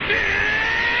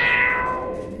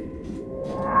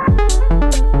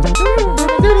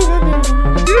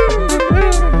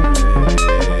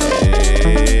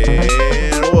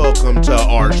Welcome to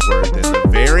Archworth and the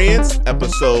Variants,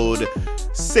 episode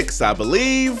 6, I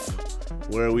believe,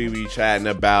 where we be chatting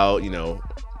about,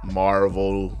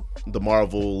 Marvel, the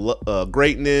Marvel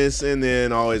greatness, and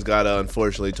then always gotta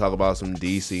unfortunately talk about some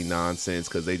DC nonsense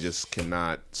because they just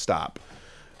cannot stop.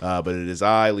 But it is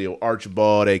I, Leo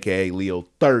Archibald, aka Leo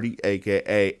 30,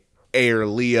 aka Air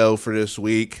Leo for this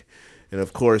week, and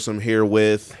of course I'm here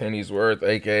with Pennyworth,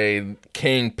 aka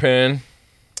Kingpin.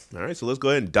 All right, so let's go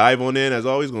ahead and dive on in. As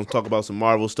always, we're going to talk about some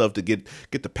Marvel stuff to get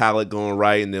the palette going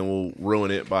right, and then we'll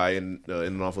ruin it by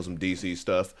ending off with some DC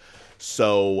stuff.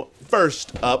 So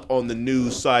first up on the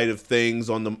news side of things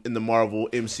in the Marvel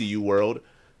MCU world,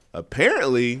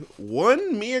 apparently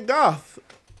one Mia Goth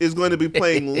is going to be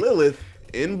playing Lilith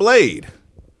in Blade.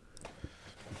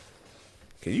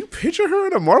 Can you picture her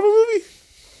in a Marvel movie?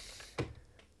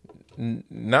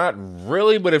 Not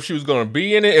really, but if she was going to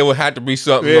be in it, it would have to be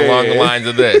something along the lines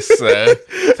of this. So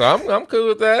I'm cool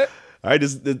with that. All right,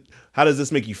 how does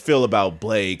this make you feel about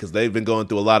Blade? Because they've been going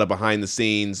through a lot of behind the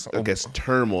scenes, I guess,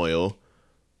 turmoil.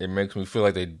 It makes me feel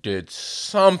like they did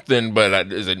something,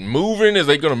 but is it moving? Is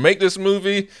they going to make this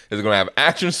movie? Is it going to have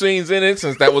action scenes in it?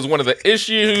 Since that was one of the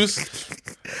issues,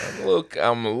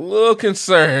 I'm a little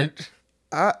concerned.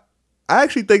 I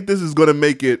actually think this is going to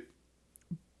make it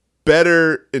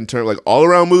better in terms like all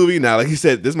around movie. Now, like you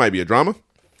said, this might be a drama.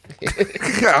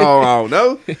 I don't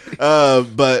know,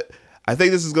 but I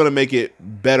think this is going to make it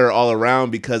better all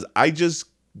around because I just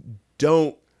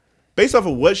don't, based off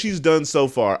of what she's done so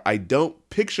far, I don't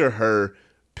picture her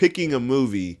picking a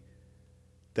movie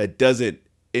that doesn't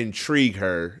intrigue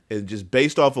her, and just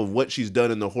based off of what she's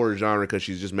done in the horror genre, because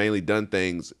she's just mainly done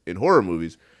things in horror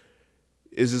movies,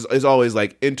 is always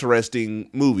like interesting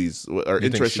movies or you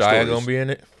interesting think Shia stories. gonna be in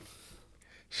it?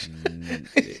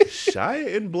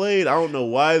 Shia and Blade, I don't know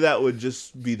why that would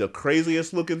just be the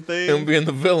craziest looking thing. Him being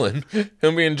the villain.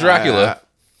 Him being Dracula.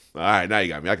 All right, now you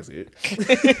got me. I can see it.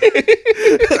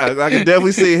 I can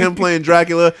definitely see him playing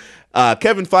Dracula.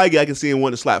 Kevin Feige, I can see him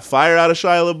wanting to slap fire out of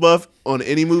Shia LaBeouf on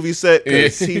any movie set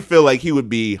because he feel like he would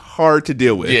be hard to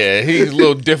deal with. Yeah, he's a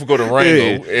little difficult to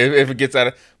wrangle if it gets out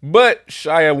of. But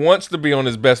Shia wants to be on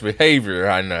his best behavior,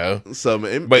 I know.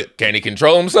 But can he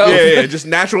control himself? Yeah, just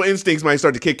natural instincts might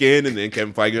start to kick in, and then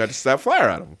Kevin Feige got to slap fire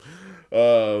out of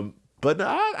him. But no,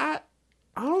 I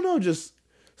don't know, just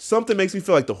something makes me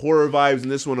feel like the horror vibes in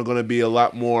this one are going to be a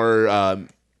lot more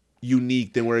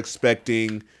unique than we're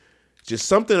expecting. Just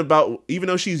something about, even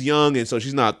though she's young and so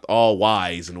she's not all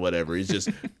wise and whatever, it's just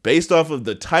based off of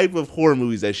the type of horror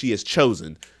movies that she has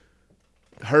chosen,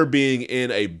 her being in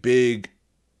a big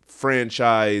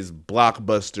franchise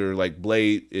blockbuster like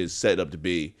Blade is set up to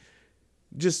be,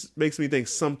 just makes me think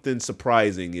something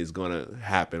surprising is going to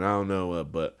happen. I don't know,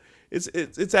 but it's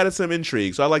added some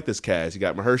intrigue. So I like this cast. You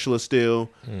got Mahershala still,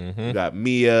 you got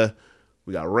Mia,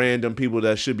 we got random people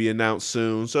that should be announced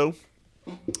soon. So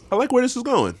I like where this is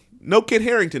going. No Kit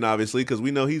Harington, obviously, because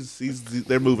we know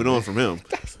they're moving on from him.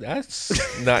 That's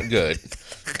not good.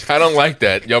 I don't like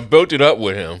that. Y'all built it up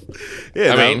with him.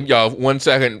 Yeah, I mean, y'all 1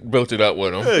 second built it up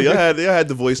with him. Yeah, y'all had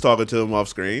the voice talking to him off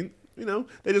screen.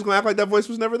 They just gonna act like that voice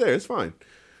was never there. It's fine.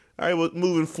 All right, well,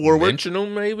 moving forward. Intentional,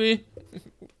 maybe?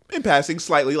 In passing,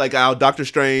 slightly, like how Doctor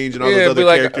Strange and all those other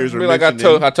characters were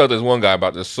mentioned. I told this one guy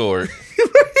about this sword,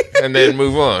 and then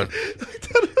move on.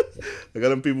 Like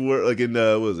them people were like in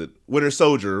what was it, Winter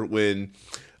Soldier, when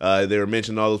they were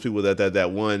mentioning all those people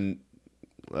that one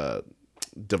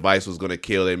device was going to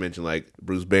kill. They mentioned like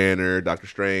Bruce Banner, Doctor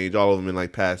Strange, all of them in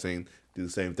like passing. Do the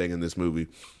same thing in this movie.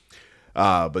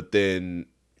 But then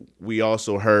we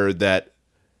also heard that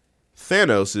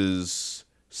Thanos is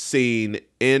seen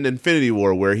in Infinity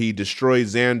War where he destroyed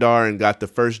Xandar and got the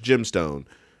first gemstone.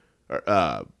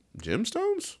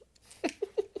 Gemstones?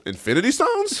 Infinity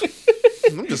Stones?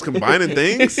 I'm just combining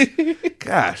things.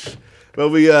 Gosh. But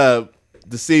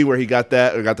the scene where he got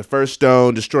the first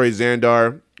stone, destroyed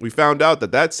Xandar, we found out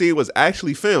that scene was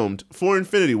actually filmed for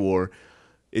Infinity War.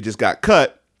 It just got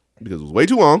cut because it was way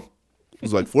too long. It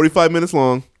was like 45 minutes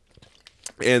long.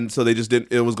 And so they just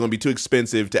didn't, it was going to be too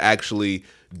expensive to actually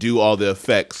do all the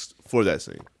effects for that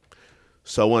scene.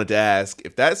 So I wanted to ask,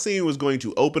 if that scene was going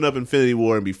to open up Infinity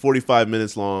War and be 45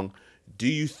 minutes long, do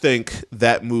you think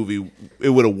that movie, it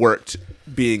would have worked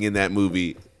being in that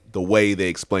movie the way they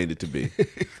explained it to be?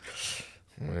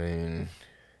 I mean,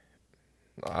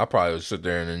 I probably would sit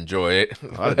there and enjoy it.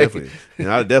 I'd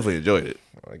definitely enjoyed it.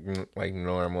 Like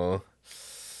normal.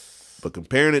 But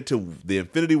comparing it to the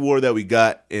Infinity War that we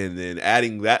got and then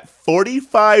adding that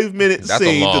 45-minute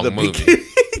scene to the movie.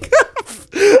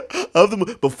 beginning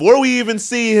before we even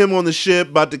see him on the ship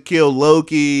about to kill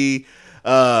Loki,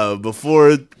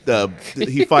 before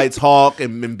he fights Hawk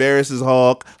and embarrasses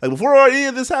Hawk, like before any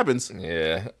of this happens.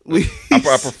 Yeah, I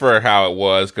prefer how it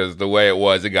was because the way it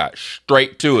was, it got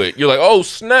straight to it. You're like, oh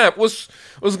snap, what's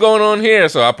going on here?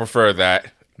 So I prefer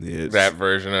that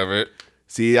version of it.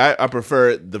 See, I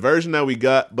prefer the version that we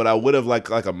got, but I would have like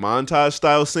a montage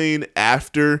style scene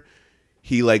after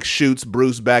he like shoots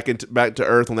Bruce back to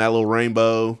Earth on that little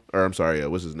rainbow. Or I'm sorry,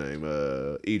 what's his name?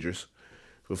 Idris.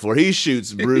 Before he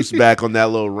shoots Bruce back on that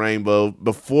little rainbow,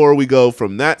 before we go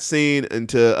from that scene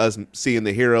into us seeing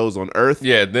the heroes on Earth.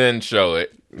 Yeah, then show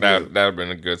it. That would have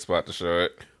been a good spot to show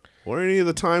it. Or any of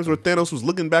the times where Thanos was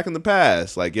looking back in the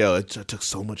past. Like, yo, it took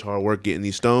so much hard work getting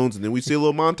these stones, and then we see a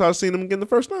little montage seeing him getting the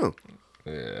first stone.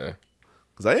 Yeah.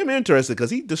 Because I am interested,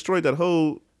 because he destroyed that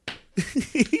whole...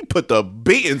 he put the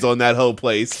beatings on that whole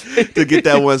place to get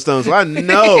that one stone. So I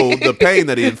know the pain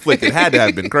that he inflicted had to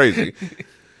have been crazy.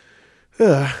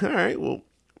 All right, well,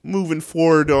 moving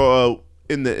forward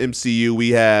in the MCU, we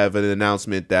have an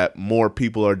announcement that more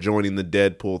people are joining the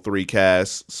Deadpool 3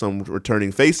 cast, some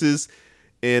returning faces,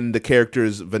 and the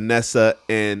characters Vanessa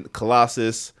and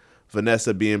Colossus.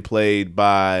 Vanessa being played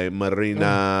by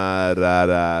Marina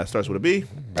starts with a B.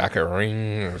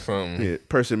 Baccarin or something. Yeah,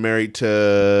 person married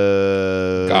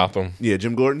to... Gotham. Yeah,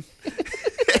 Jim Gordon.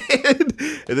 and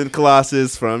then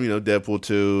Colossus from, Deadpool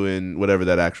 2 and whatever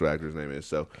that actual actor's name is.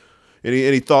 So...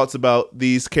 Any thoughts about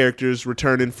these characters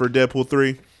returning for Deadpool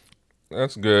 3?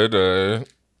 That's good.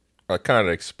 I kind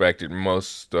of expected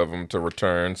most of them to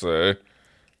return, so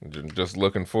just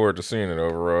looking forward to seeing it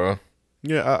overall.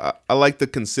 Yeah, I like the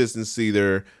consistency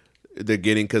they're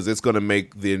getting because it's going to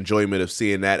make the enjoyment of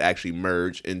seeing that actually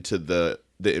merge into the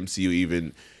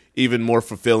MCU even more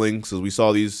fulfilling. So we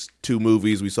saw these 2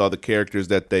 movies, we saw the characters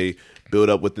that they build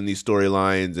up within these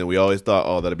storylines, and we always thought,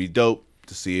 oh, that'd be dope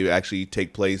to see it actually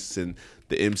take place in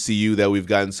the MCU that we've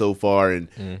gotten so far, and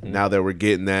now that we're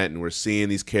getting that and we're seeing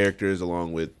these characters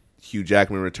along with Hugh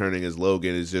Jackman returning as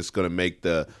Logan is just going to make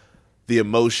the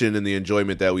emotion and the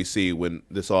enjoyment that we see when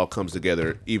this all comes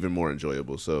together even more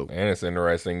enjoyable. So, and it's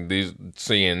interesting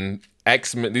seeing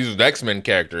X-Men. These are X-Men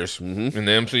characters in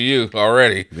the MCU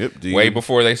already. Yep, way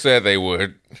before they said they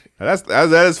would.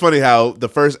 That is funny how the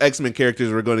first X-Men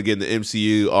characters we're going to get in the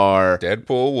MCU are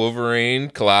Deadpool,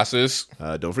 Wolverine, Colossus.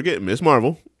 Don't forget Miss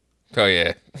Marvel. Oh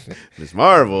yeah, Miss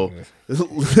Marvel.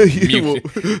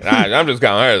 Mutant. I'm just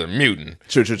calling her as a mutant.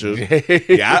 True.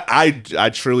 Yeah, I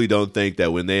truly don't think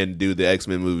that when they do the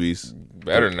X-Men movies, I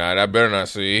better not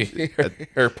see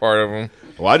her part of them.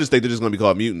 Well, I just think they're just going to be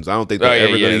called mutants. I don't think they're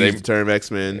ever going to use the term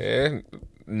X-Men. Yeah,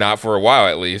 not for a while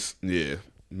at least. Yeah,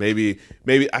 maybe.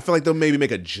 I feel like they'll maybe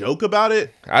make a joke about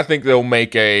it. I think they'll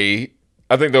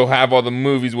have all the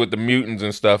movies with the mutants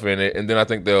and stuff in it, and then I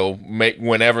think they'll make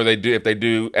if they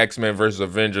do X-Men versus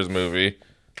Avengers movie,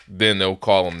 then they'll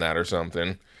call them that or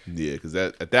something. Yeah, because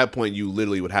at that point you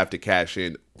literally would have to cash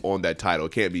in on that title.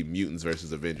 It can't be Mutants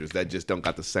versus Avengers. That just don't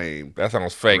got the same. That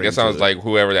sounds fake. That sounds like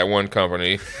whoever that one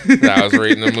company that I was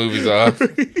reading the movies off.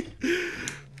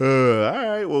 All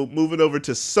right, well, moving over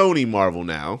to Sony Marvel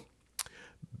now.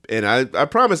 And I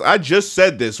promise I just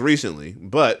said this recently,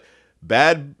 but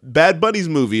Bad Bunny's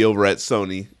movie over at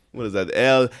Sony. What is that?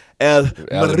 El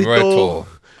Marito.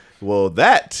 Well,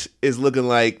 that is looking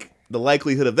like the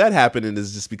likelihood of that happening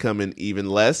is just becoming even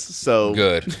less. So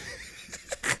good.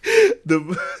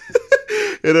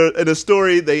 In a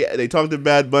story, they talked to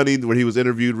Bad Bunny where he was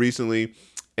interviewed recently,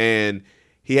 and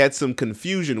he had some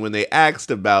confusion when they asked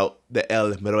about the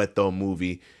El Marito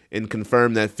movie and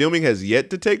confirmed that filming has yet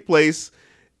to take place,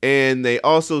 and they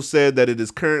also said that it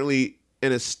is currently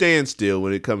in a standstill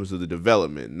when it comes to the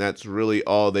development. And that's really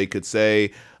all they could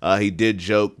say. He did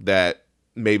joke that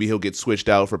maybe he'll get switched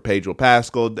out for Pedro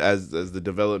Pascal as the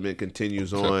development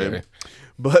continues on. Okay.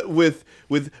 But with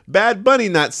Bad Bunny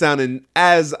not sounding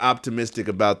as optimistic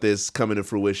about this coming to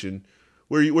fruition,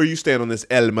 where you stand on this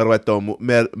El Marito? Don't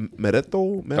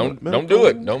do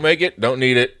it. Don't make it. Don't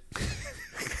need it.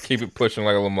 Keep it pushing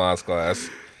like a Lamaze class.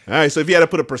 All right, so if you had to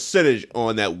put a percentage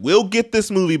on that, we'll get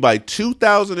this movie by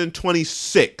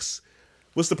 2026.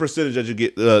 What's the percentage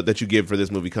that you give for this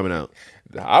movie coming out?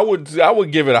 I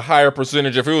would give it a higher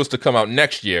percentage if it was to come out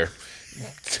next year.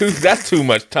 That's too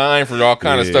much time for all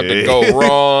kind of stuff to go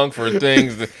wrong, for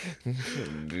things.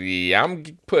 I'm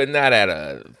putting that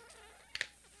at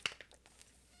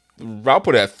I'll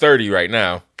put it at 30 right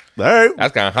now. All right.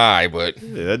 That's kind of high, but...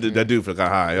 Yeah, that do feel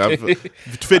kind of high.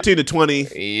 15 to 20.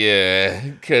 Yeah,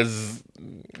 because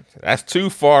that's too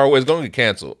far away. It's going to get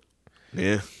canceled.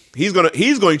 Yeah. He's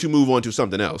going to move on to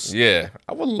something else. Yeah,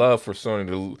 I would love for Sony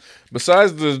to,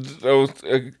 besides those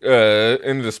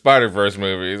into the Spider-Verse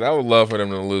movies, I would love for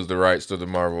them to lose the rights to their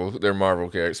Marvel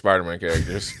Spider-Man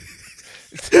characters.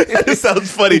 That sounds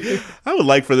funny. I would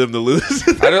like for them to lose.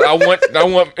 I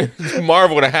want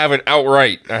Marvel to have it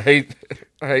outright. I hate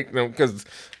them because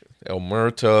El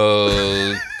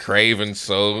Muerto, Craven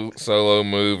solo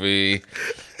movie.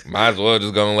 Might as well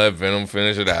just gonna let Venom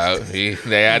finish it out. They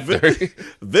had 30.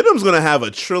 Venom's gonna have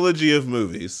a trilogy of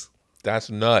movies.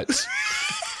 That's nuts.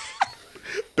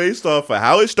 Based off of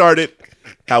how it started,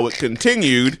 how it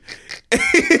continued,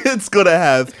 it's gonna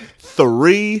have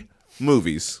 3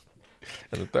 movies.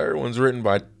 And the third one's written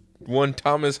by one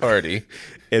Thomas Hardy.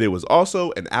 And it was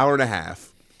also an hour and a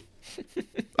half.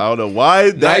 I don't know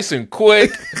why. Nice and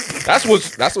quick. That's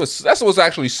what's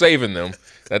actually saving them.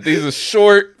 That these are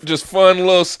short, just fun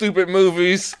little stupid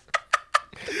movies.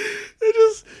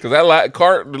 Because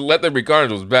Let There Be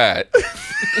Carnage was bad.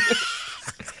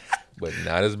 But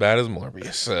not as bad as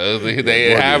Morbius. So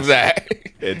they have that.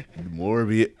 And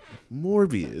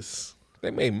Morbius.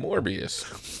 They made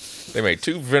Morbius. They made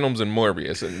 2 Venoms and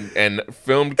Morbius and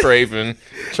filmed Craven,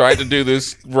 tried to do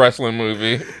this wrestling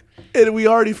movie. And we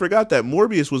already forgot that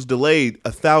Morbius was delayed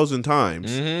 1,000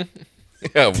 times. Mm-hmm.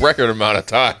 Yeah, a record amount of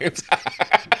times.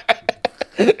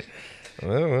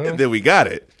 well. And then we got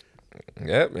it.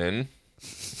 Yep, and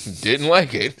didn't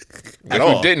like it. At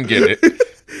all. Didn't get it.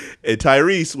 And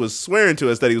Tyrese was swearing to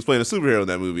us that he was playing a superhero in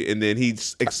that movie, and then he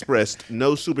expressed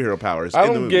no superhero powers I in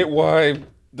the don't movie. get why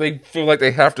they feel like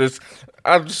they have to.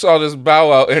 I saw this Bow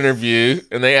Wow interview,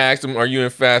 and they asked him, "Are you in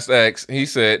Fast X?" He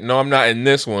said, "No, I'm not in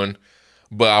this one,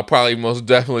 but I'll probably most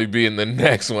definitely be in the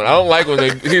next one." I don't like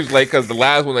when he was like, because the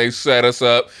last one they set us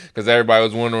up, because everybody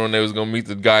was wondering when they was going to meet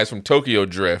the guys from Tokyo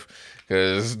Drift.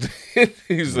 Because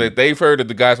he's like, they've heard of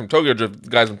the guys from Tokyo Drift. The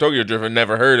guys from Tokyo Drift had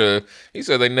never heard of. He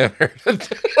said they never heard of.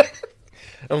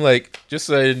 I'm like,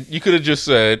 you could have just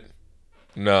said,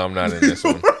 no, I'm not in this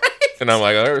one. Right. And I'm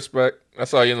like, I respect. I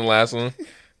saw you in the last one.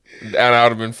 And I would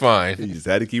have been fine. You just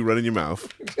had to keep running your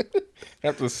mouth.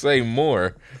 Have to say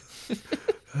more.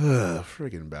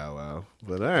 Freaking Bow Wow.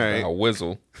 But all right. I'll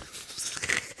whistle.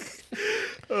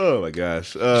 Oh my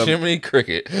gosh. Jiminy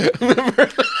Cricket.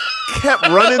 Kept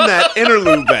running that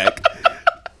interlude back.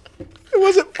 It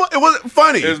wasn't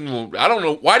funny. I don't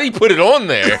know. Why did he put it on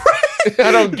there?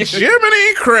 I don't get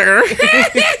Jiminy Cricket.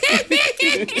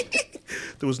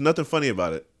 There was nothing funny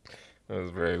about it. That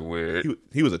was very weird.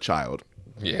 He was a child.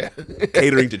 Yeah.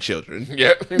 Catering to children.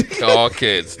 Yep. All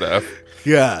kid stuff.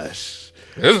 Gosh.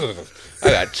 I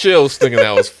got chills thinking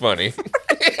that was funny.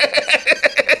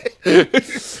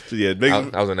 So yeah,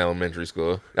 I was in elementary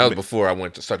school. That was before I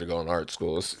started going to art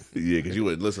schools. Yeah, because you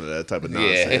wouldn't listen to that type of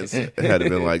nonsense. Yeah. It had to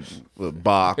been like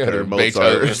Bach or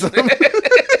Mozart Beethoven. or something.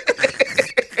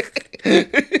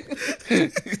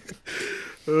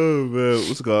 Oh man,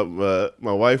 what's it called?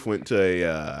 My wife went to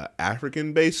a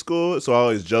African-based school, so I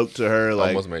always joke to her like,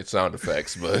 almost made sound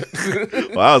effects, but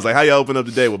well, I was like, "How you open up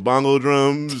the day with bongo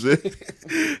drums? Did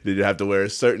you have to wear a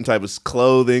certain type of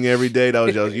clothing every day? That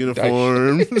was y'all's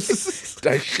uniform."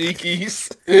 Dashikis.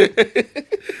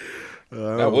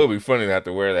 That would be funny to have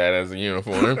to wear that as a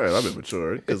uniform. All right, I've been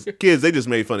mature because kids, they just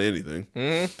made fun of anything.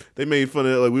 Mm-hmm. They made fun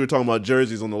of, like we were talking about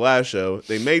jerseys on the last show.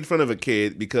 They made fun of a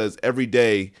kid because every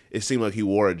day it seemed like he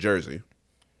wore a jersey.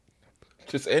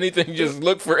 Just anything, just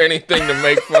look for anything to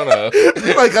make fun of.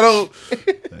 Like, I don't.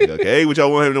 Like, okay, would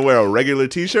y'all want him to wear a regular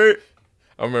T-shirt?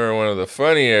 I remember one of the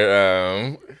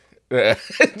funnier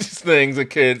just things a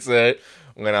kid said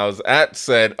when I was at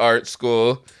said art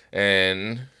school,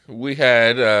 and we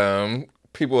had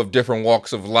people of different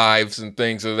walks of lives and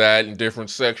things of that, and different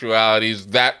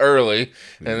sexualities that early.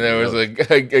 And there was a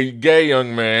gay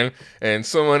young man and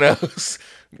someone else,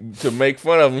 to make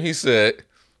fun of him, he said,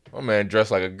 "My man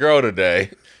dressed like a girl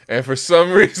today." And for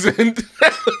some reason,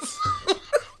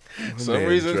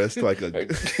 dressed like a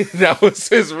that was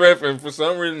his riff, and for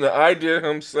some reason the idea of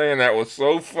him saying that was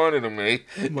so funny to me.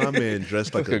 My man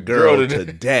dressed like a girl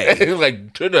today.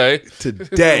 Like today.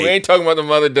 We ain't talking about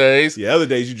them other days. Yeah, other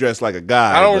days you dress like a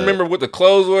guy. I don't remember what the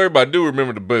clothes were, but I do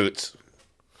remember the boots.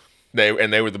 They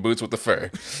were the boots with the fur.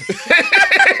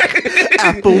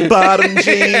 Apple bottom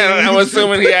jeans. I'm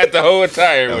assuming he had the whole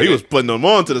attire. He was putting them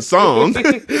on to the song.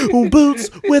 Boots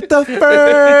with the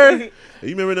fur.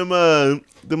 You remember them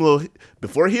little,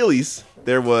 before Heelys,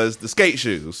 there was the skate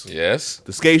shoes. Yes.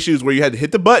 The skate shoes where you had to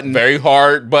hit the button. Very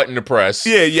hard button to press.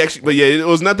 Yeah, it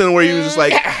was nothing where you was just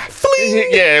like, fling.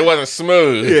 Yeah, it wasn't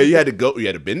smooth. Yeah, you had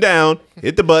to bend down,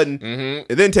 hit the button, and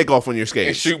then take off on your skates.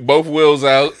 And shoot both wheels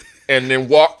out and then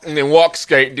walk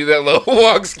skate. Do that little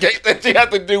walk skate that you have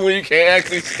to do when you can't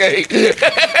actually skate.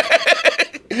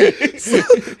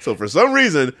 So for some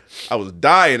reason, I was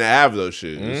dying to have those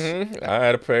shoes. Mm-hmm. I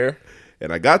had a pair.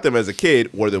 And I got them as a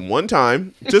kid, wore them one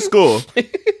time to school.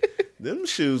 Them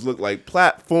shoes look like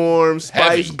platform,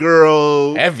 Spice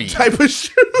Girl type of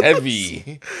shoes.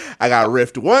 Heavy. I got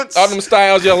riffed once. All them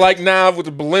styles you like now with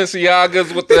the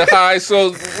Balenciagas with the high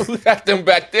soles, we got them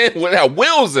back then without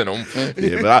wheels in them.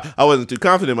 Yeah, but I wasn't too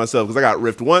confident in myself because I got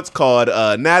riffed once, called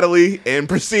Natalie, and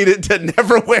proceeded to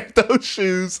never wear those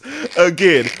shoes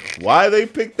again. Why they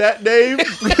picked that name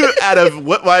out of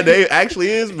what my name actually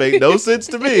is made no sense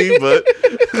to me, but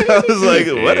I was like,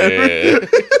 whatever. Yeah.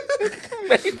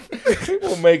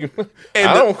 People making,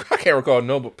 I can't recall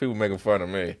but people making fun of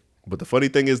me. But the funny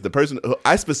thing is, the person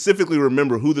I specifically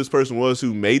remember who this person was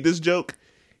who made this joke.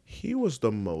 He was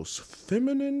the most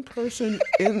feminine person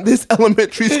in this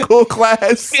elementary school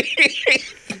class.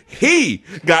 He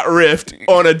got riffed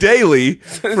on a daily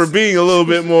for being a little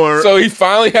bit more. So he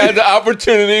finally had the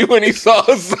opportunity when he saw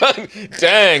his son.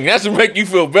 Dang, that's what make you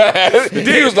feel bad.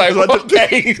 He was like,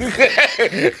 okay,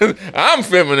 I'm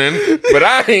feminine, but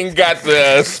I ain't got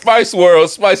the Spice World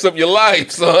spice up your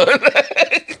life, son.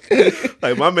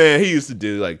 Like my man, he used to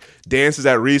do like dances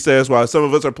at recess while some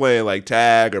of us are playing like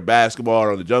tag or basketball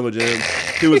or on the jungle gym.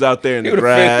 He was out there in the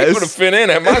grass. He would have fit in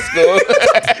at my school.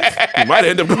 He might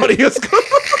end up going to your school.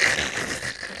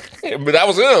 But that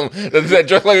was him. That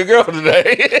dressed like a girl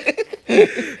today.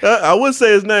 I would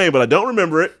say his name, but I don't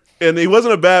remember it. And he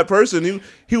wasn't a bad person.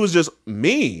 He was just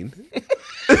mean.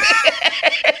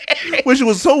 Which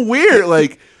was so weird.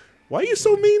 Like, why are you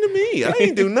so mean to me? I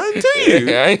ain't do nothing to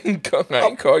you. I ain't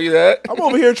call you that. I'm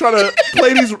over here trying to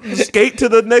play these skate to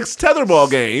the next tetherball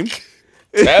game.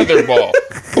 Tetherball.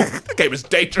 That game is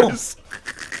dangerous.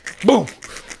 Boom.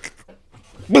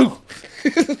 Boom.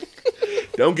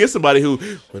 Don't get somebody who,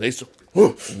 when they swing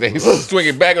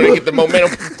it back when they get the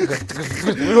momentum.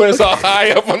 When it's all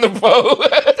high up on the pole.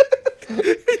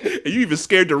 And you even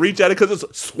scared to reach at it because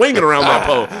it's swinging around that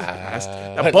pole.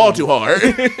 That ball too hard.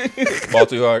 Ball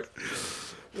too hard.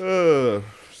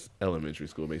 Elementary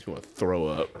school makes me want to throw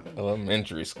up.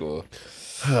 Elementary school.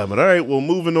 But all right, well,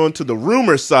 moving on to the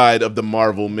rumor side of the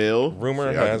Marvel mill.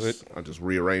 Rumor has it. I just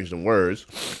rearranged them words.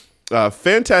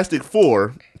 Fantastic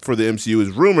Four for the MCU is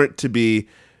rumored to be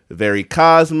very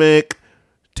cosmic,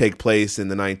 take place in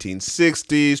the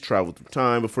 1960s, travel through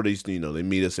time before they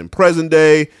meet us in present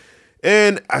day.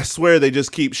 And I swear they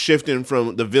just keep shifting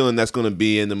from the villain that's going to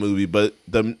be in the movie. But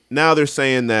now they're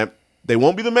saying that they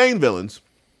won't be the main villains,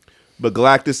 but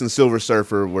Galactus and Silver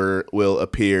Surfer will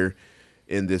appear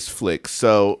in this flick.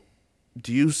 So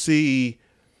do you see,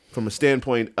 from a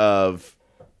standpoint of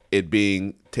it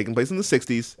being taking place in the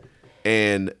 60s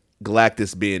and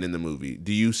Galactus being in the movie,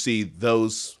 do you see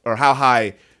those, or how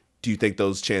high do you think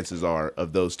those chances are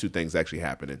of those two things actually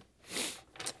happening?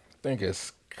 I think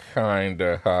it's kind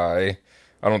of high.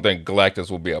 I don't think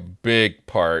Galactus will be a big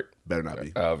part Better not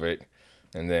be. Of it.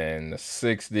 And then the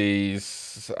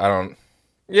 60s, I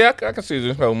can see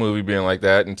this whole movie being like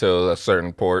that until a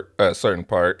certain part.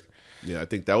 Yeah, I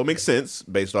think that would make sense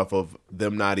based off of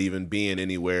them not even being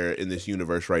anywhere in this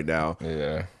universe right now.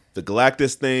 Yeah. The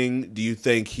Galactus thing, do you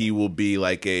think he will be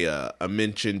like a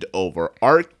mentioned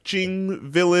overarching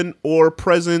villain or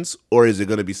presence, or is it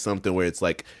going to be something where it's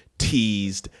like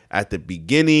teased at the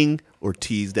beginning or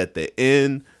teased at the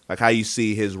end? Like how you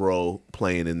see his role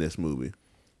playing in this movie?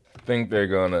 I think they're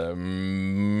going to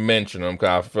mention him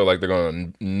because I feel like they're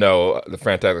going to know, the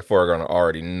Fantastic Four are going to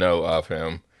already know of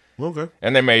him. Okay.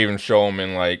 And they may even show him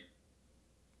in like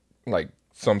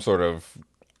some sort of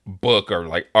book or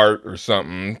like art or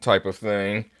something type of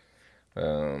thing.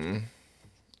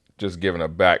 Just giving a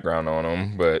background on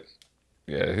him, but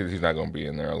yeah, he's not going to be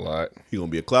in there a lot. He going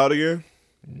to be a Cloud again?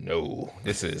 No,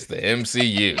 this is the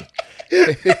MCU.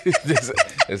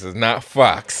 This is not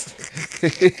Fox.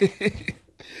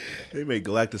 They made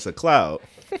Galactus a Cloud.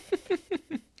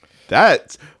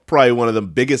 That's probably one of the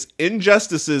biggest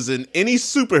injustices in any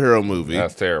superhero movie.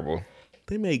 That's terrible.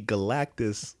 They made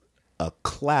Galactus a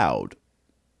Cloud,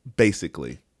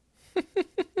 basically.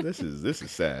 This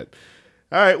is sad.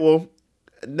 All right, well,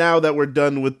 now that we're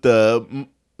done with the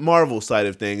Marvel side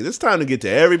of things, it's time to get to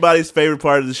everybody's favorite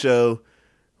part of the show,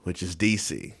 which is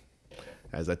DC.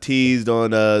 As I teased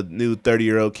on new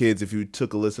 30-year-old kids, if you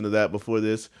took a listen to that before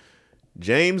this,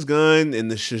 James Gunn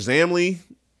and the Shazamly,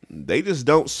 they just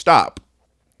don't stop.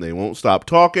 They won't stop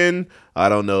talking. I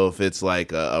don't know if it's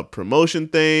like a promotion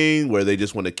thing where they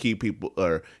just want to keep people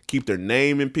or keep their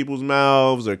name in people's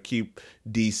mouths or keep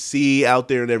DC out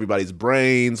there in everybody's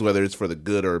brains, whether it's for the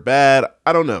good or bad.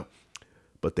 I don't know.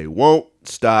 but they won't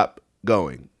stop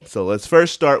going. So let's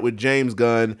first start with James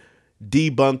Gunn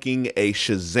debunking a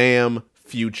Shazam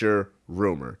future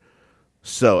rumor.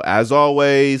 So as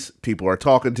always, people are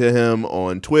talking to him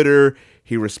on Twitter.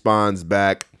 He responds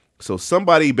back. So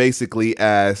somebody basically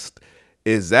asked,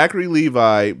 is Zachary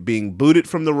Levi being booted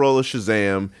from the role of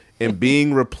Shazam and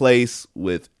being replaced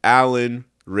with Alan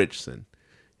Ritchson?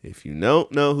 If you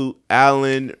don't know who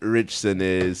Alan Ritchson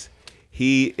is,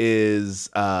 he is,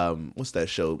 what's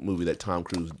that movie that Tom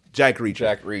Cruise, Jack Reacher.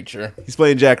 Jack Reacher. He's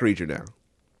playing Jack Reacher now.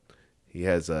 He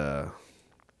has, I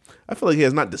feel like he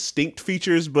has not distinct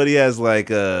features, but he has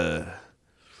like, I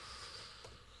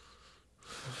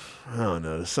don't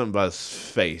know, something about his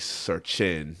face or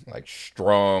chin. Like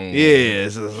strong. Yeah,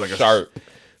 it's like sharp.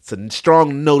 It's a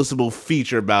strong, noticeable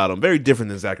feature about him. Very different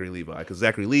than Zachary Levi. Because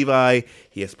Zachary Levi,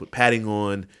 he has to put padding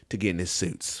on to get in his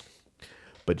suits.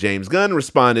 But James Gunn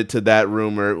responded to that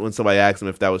rumor when somebody asked him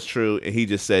if that was true. And he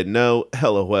just said, no,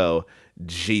 LOL,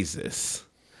 Jesus.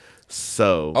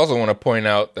 So I also want to point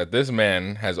out that this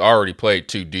man has already played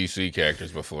 2 DC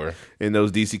characters before. And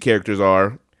those DC characters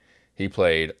are? He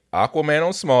played Aquaman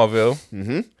on Smallville.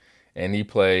 Mm-hmm. And he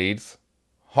played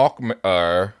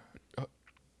Hawkman.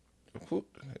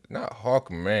 Not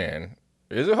Hawkman.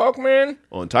 Is it Hawkman?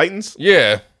 On Titans?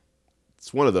 Yeah.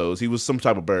 It's one of those. He was some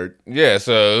type of bird. Yeah,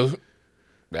 so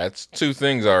that's 2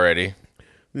 things already.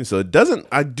 So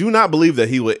I do not believe that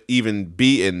he would even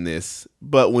be in this.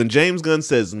 But when James Gunn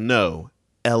says no,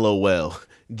 LOL,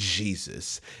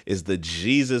 Jesus, is the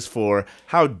Jesus for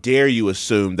how dare you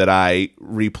assume that I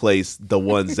replaced the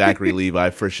one Zachary Levi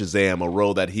for Shazam, a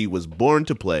role that he was born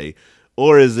to play?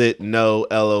 Or is it no,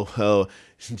 LOL,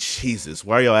 Jesus,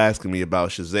 why are y'all asking me about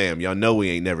Shazam? Y'all know we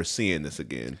ain't never seeing this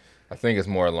again. I think it's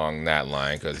more along that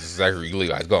line because Zachary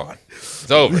Levi's gone.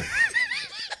 It's over.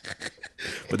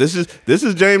 But this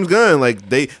is James Gunn. Like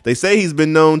they say he's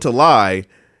been known to lie,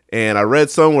 and I read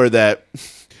somewhere that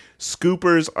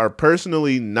scoopers are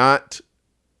personally not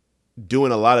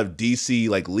doing a lot of DC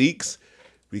like leaks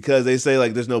because they say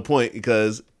like there's no point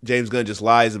because James Gunn just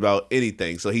lies about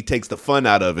anything. So he takes the fun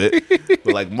out of it.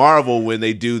 But like Marvel, when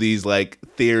they do these like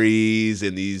theories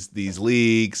and these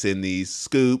leaks and these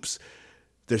scoops,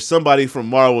 there's somebody from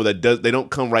Marvel that they don't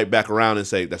come right back around and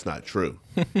say that's not true.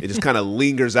 It just kind of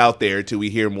lingers out there till we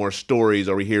hear more stories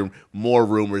or we hear more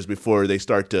rumors before they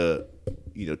start to,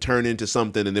 turn into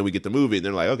something, and then we get the movie and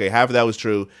they're like, okay, half of that was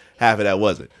true, half of that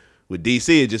wasn't. With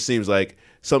DC, it just seems like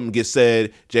something gets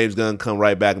said, James Gunn come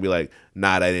right back and be like,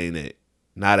 nah, that ain't it.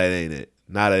 Nah, that ain't it.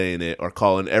 Nah, that ain't it. Or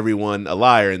calling everyone a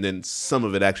liar, and then some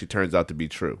of it actually turns out to be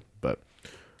true. But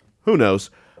who knows?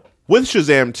 With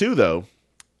Shazam 2, though,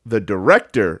 the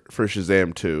director for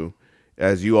Shazam 2,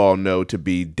 as you all know to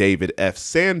be David F.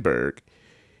 Sandberg,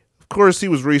 of course, he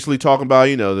was recently talking about,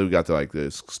 that we got to like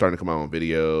this starting to come out on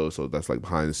video, so that's like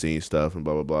behind the scenes stuff and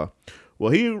blah, blah, blah.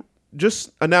 Well, he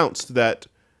just announced that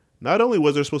not only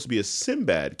was there supposed to be a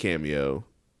Sinbad cameo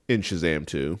in Shazam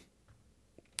 2,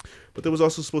 but there was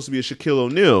also supposed to be a Shaquille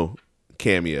O'Neal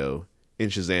cameo in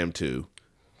Shazam 2.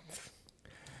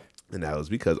 And that was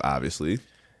because, obviously,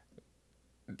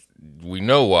 we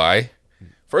know why.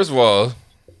 First of all,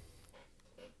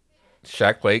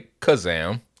 Shaq played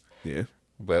Kazam. Yeah.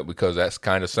 But because that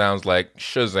kind of sounds like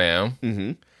Shazam.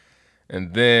 Mm-hmm.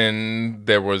 And then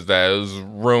there was those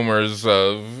rumors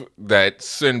of that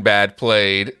Sinbad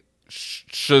played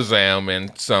Shazam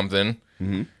in something,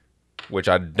 which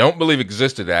I don't believe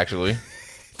existed, actually.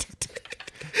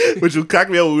 Which would crack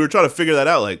me up when we were trying to figure that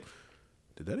out. Like,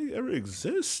 did that ever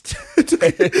exist?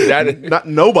 Not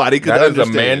nobody could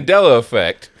understand. That is a Mandela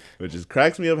effect. Which just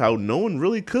cracks me up how no one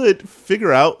really could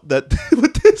figure out that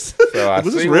with this. So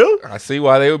was this real? I see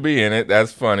why they would be in it.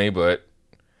 That's funny, but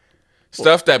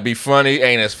stuff that be funny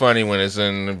ain't as funny when it's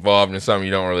involved in something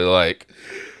you don't really like.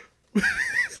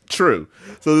 True.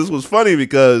 So this was funny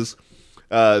because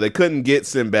they couldn't get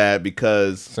Sinbad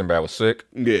because Sinbad was sick.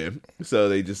 Yeah. So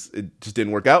it just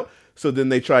didn't work out. So then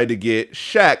they tried to get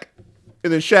Shaq,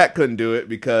 and then Shaq couldn't do it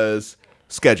because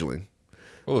scheduling.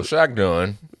 What was Shaq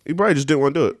doing? He probably just didn't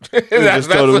want to do it. Just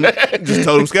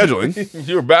told him scheduling.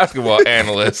 You're a basketball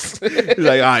analyst. He's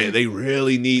like, all right, they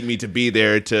really need me to be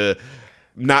there to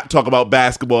not talk about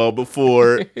basketball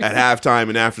before, at halftime,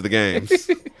 and after the games.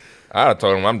 I'd have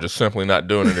told him I'm just simply not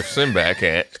doing it if Sinbad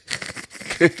can't.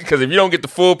 Because if you don't get the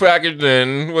full package,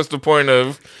 then what's the point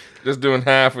of just doing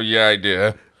half of your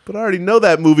idea? But I already know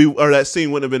that movie or that scene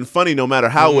wouldn't have been funny no matter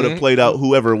how it would have played out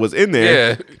whoever was in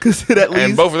there. Yeah. Because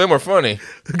and both of them were funny.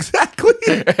 Exactly.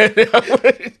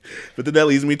 But then that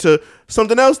leads me to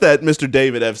something else that Mr.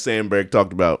 David F. Sandberg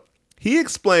talked about. He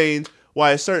explained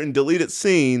why a certain deleted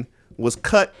scene was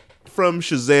cut from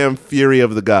Shazam Fury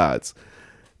of the Gods.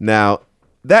 Now,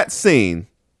 that scene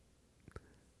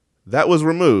that was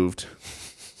removed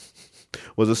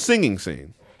was a singing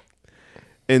scene.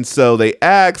 And so they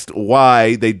asked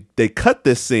why they cut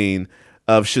this scene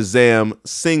of Shazam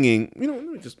singing. You know, let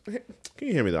me just, can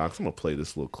you hear me, Doc? I'm going to play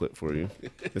this little clip for you.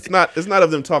 It's not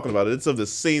of them talking about it. It's of the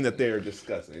scene that they are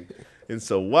discussing. And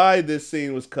so why this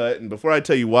scene was cut, and before I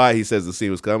tell you why he says the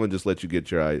scene was cut, I'm going to just let you get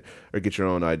your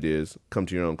own ideas, come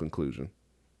to your own conclusion.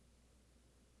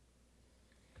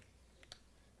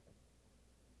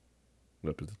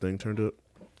 Up, is the thing turned up?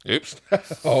 Oops.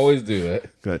 Always do that.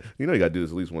 Okay. You know you got to do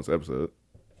this at least once an episode.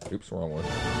 Oops, wrong one.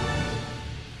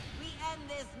 We end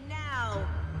this now.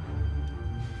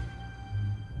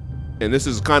 And this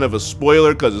is kind of a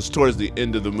spoiler because it's towards the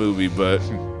end of the movie, but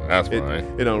That's fine.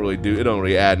 it don't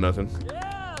really add nothing.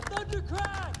 Yeah,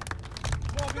 Thundercrack!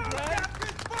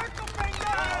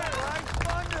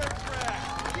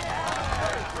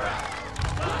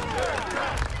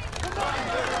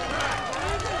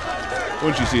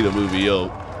 Once you see the movie, you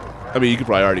could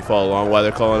probably already follow along why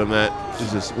they're calling him that.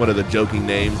 It's just one of the joking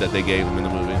names that they gave him in the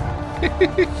movie.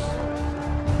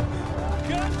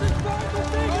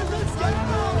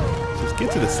 Just get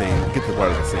to the scene. Get to the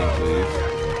part of the scene, please.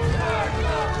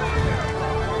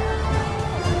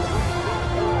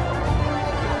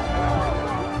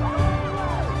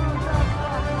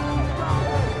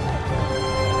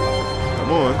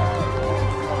 Come on.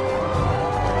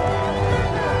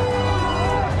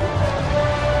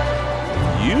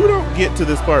 You don't get to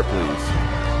this part, please.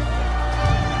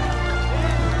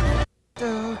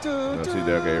 No, see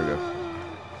there. Okay, here we go.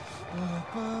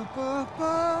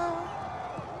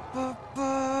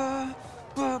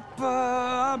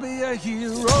 I'll be a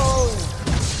hero.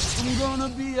 I'm gonna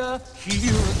be a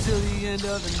hero till the end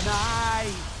of the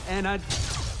night. And I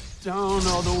don't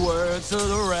know the words to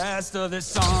the rest of this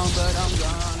song, but I'm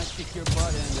gonna kick your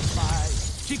butt in this fight.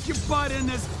 Kick your butt in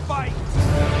this fight.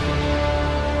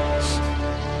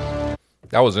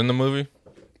 That was in the movie?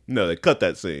 No, they cut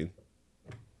that scene.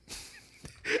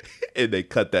 And they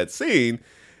cut that scene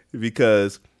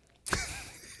because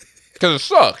it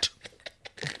sucked.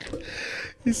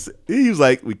 he was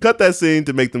like, we cut that scene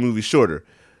to make the movie shorter.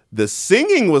 The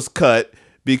singing was cut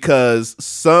because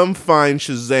some find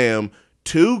Shazam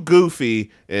too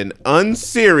goofy and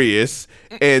unserious,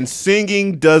 and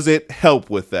singing doesn't help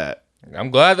with that.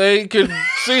 I'm glad they could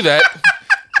see that.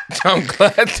 I'm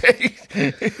glad they...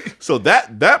 So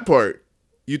that part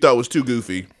you thought was too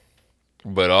goofy.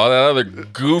 But all that other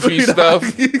goofy stuff...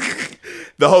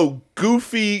 The whole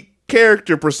goofy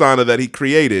character persona that he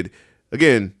created.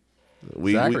 Again,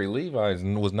 Zachary Levi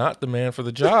was not the man for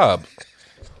the job.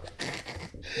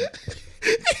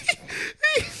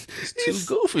 It's too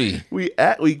goofy.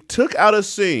 We took out a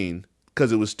scene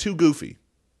because it was too goofy.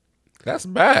 That's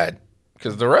bad.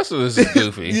 Because the rest of this is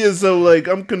goofy. Yeah, so like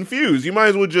I'm confused. You might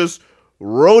as well just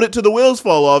rode it till the wheels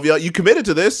fall off, y'all. You committed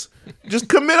to this. Just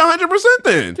commit 100%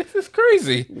 then. This is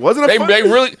crazy. Wasn't it? They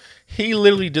really. He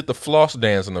literally did the floss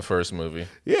dance in the first movie.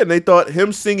 Yeah, and they thought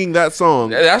him singing that song.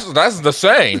 That's the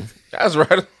same. That's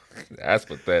right. That's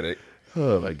pathetic.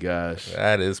 Oh my gosh.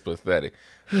 That is pathetic.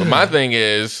 But my thing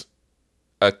is,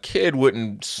 a kid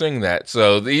wouldn't sing that.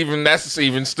 So that's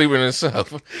even stupid in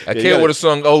itself. A kid would have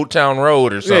sung "Old Town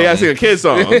Road" or something. Yeah, I sing a kid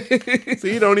song.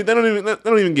 See, they don't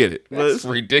even get it. That's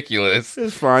ridiculous.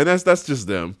 It's fine. That's just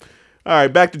them. All right,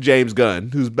 back to James Gunn,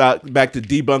 who's back to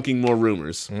debunking more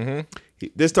rumors. Mm-hmm.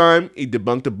 This time, he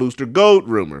debunked a Booster Gold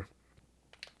rumor.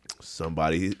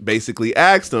 Somebody basically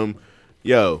asked him,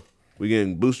 "Yo, we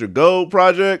getting Booster Gold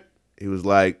project?" He was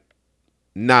like,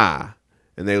 "Nah."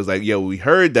 And they was like, "Yo, we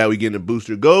heard that we getting a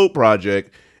Booster Gold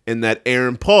project and that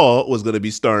Aaron Paul was going to be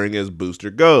starring as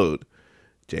Booster Gold."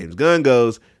 James Gunn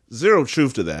goes, "Zero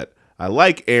truth to that. I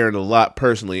like Aaron a lot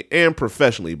personally and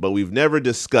professionally, but we've never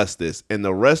discussed this, and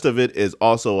the rest of it is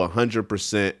also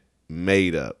 100%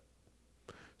 made up."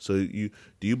 So do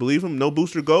you believe him? No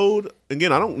Booster Gold?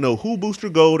 Again, I don't know who Booster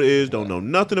Gold is. Don't know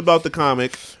nothing about the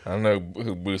comic. I don't know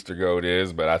who Booster Gold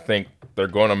is, but I think they're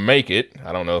going to make it.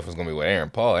 I don't know if it's going to be with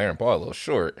Aaron Paul. Aaron Paul a little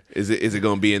short. Is it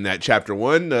going to be in that chapter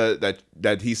 1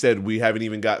 that he said we haven't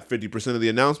even got 50% of the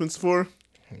announcements for?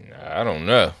 I don't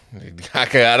know.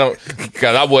 I don't,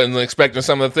 because I wasn't expecting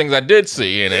some of the things I did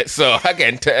see in it, so I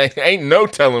can't. Ain't no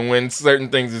telling when certain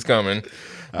things is coming.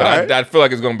 But right. I feel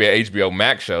like it's going to be an HBO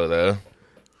Max show though.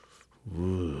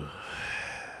 Ooh.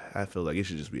 I feel like it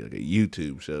should just be like a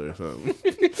YouTube show or something.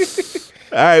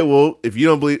 All right, well, if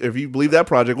you believe that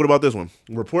project, what about this one?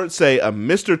 Reports say a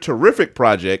Mr. Terrific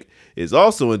project is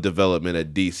also in development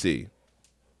at DC.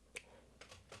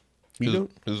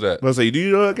 Who's that? I'll say, do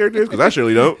you know what that character is? Because I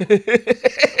surely don't.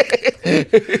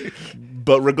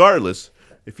 But regardless,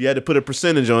 if you had to put a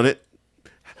percentage on it,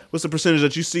 what's the percentage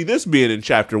that you see this being in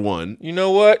chapter 1? You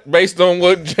know what? Based on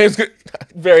what James,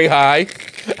 very high.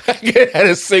 I get at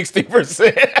a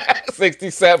 60%, 60,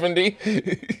 70.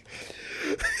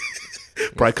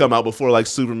 Probably come out before like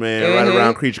Superman, right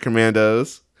around Creature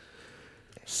Commandos.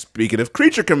 Speaking of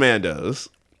Creature Commandos,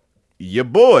 your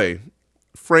boy,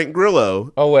 Frank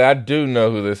Grillo. Oh, wait, I do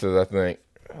know who this is, I think.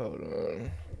 Hold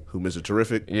on. Who, Mr.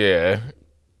 Terrific? Yeah.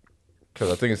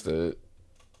 Because I think it's the...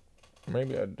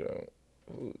 Maybe I don't.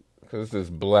 Because it's this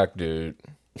black dude.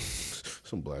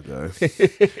 Some black guy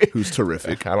who's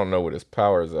terrific. I don't know what his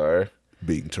powers are.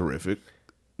 Being terrific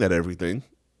at everything.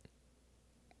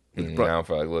 Now I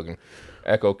feel like looking.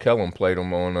 Echo Kellum played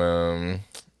him on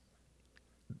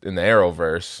in the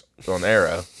Arrowverse on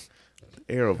Arrow.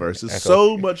 Arrowverse is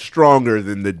so much stronger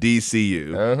than the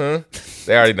DCU.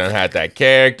 They already done had that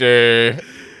character.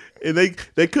 And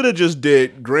they could have just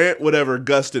did Grant whatever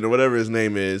Gustin or whatever his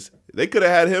name is. They could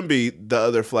have had him be the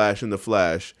other Flash in the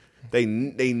Flash. They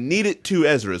needed 2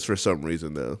 Ezras for some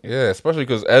reason though. Yeah, especially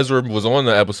because Ezra was on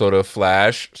the episode of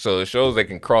Flash, so it shows they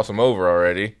can cross him over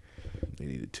already. They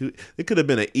needed 2. It could have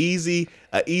been an easy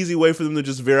way for them to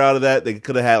just veer out of that. They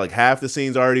could have had like half the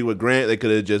scenes already with Grant. They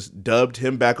could have just dubbed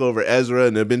him back over Ezra,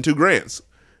 and there'd been 2 Grants,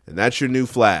 and that's your new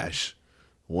Flash,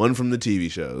 one from the TV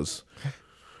shows.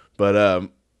 But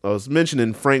I was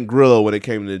mentioning Frank Grillo when it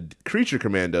came to Creature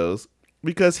Commandos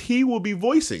because he will be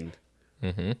voicing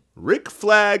Rick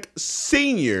Flag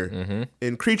Sr.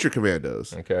 in Creature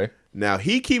Commandos. Okay. Now,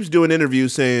 he keeps doing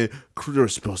interviews saying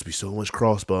there's supposed to be so much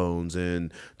crossbones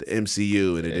in the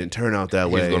MCU, and it didn't turn out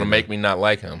that way. He's going to make me not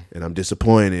like him. And I'm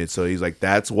disappointed. So he's like,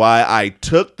 that's why I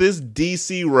took this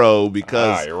DC role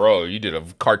because... You did a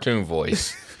cartoon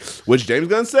voice. Which James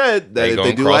Gunn said that if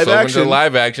they do cross live over action... into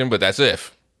live action, but that's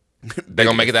if. They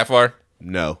going to make it that far?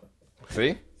 No.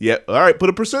 See? Yeah. All right, put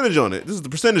a percentage on it. This is the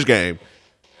percentage game.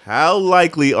 How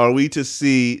likely are we to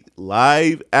see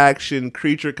live action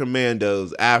Creature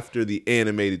Commandos after the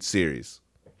animated series?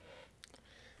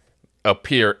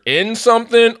 Appear in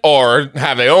something or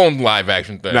have their own live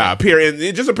action thing? Nah, appear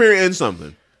in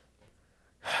something.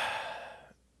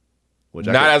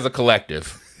 Not as a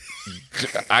collective.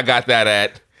 I got that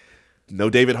at... No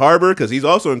David Harbour, because he's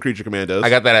also in Creature Commandos. I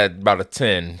got that at about a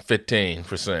 10,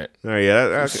 15%. All right,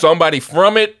 yeah. Somebody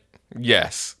from it,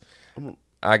 yes.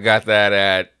 I got that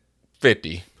at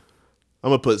 50. I'm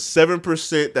going to put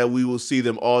 7% that we will see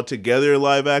them all together in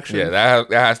live action. Yeah,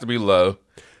 that has to be low.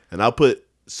 And I'll put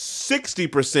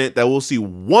 60% that we'll see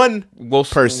one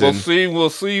person. We'll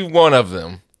see one of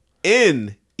them.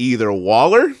 In either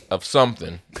Waller. Of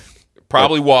something.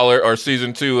 Probably Waller or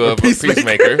season 2 of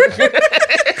Peacemaker.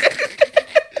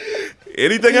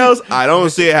 Anything else? I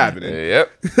don't see it happening.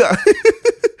 Yep.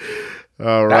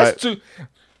 All right. That's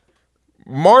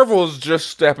Marvel's just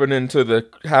stepping into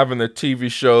having the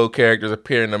TV show characters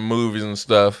appear in the movies and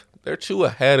stuff. They're too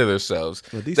ahead of themselves.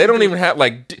 Well, they don't even have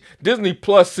Disney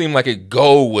Plus seemed like it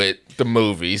go with the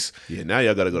movies. Yeah, now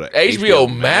y'all got to go to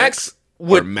HBO Max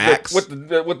with Max with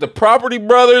the Property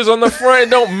Brothers on the front. It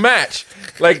don't match.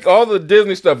 Like all the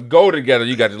Disney stuff go together.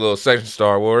 You got the little section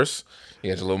Star Wars. You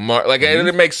got your little and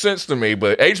it makes sense to me.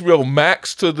 But HBO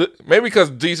Max maybe because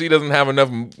DC doesn't have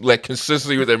enough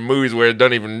consistency with their movies where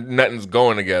nothing's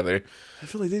going together. I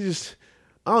feel like they just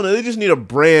need a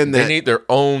brand that they need their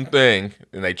own thing,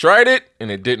 and they tried it and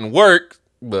it didn't work.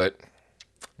 But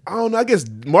I don't know. I guess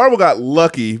Marvel got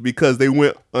lucky because they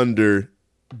went under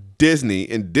Disney,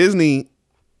 and Disney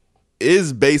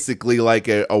is basically like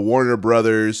a Warner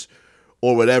Brothers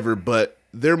or whatever, but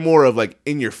they're more of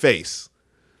in your face.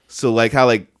 So how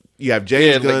you have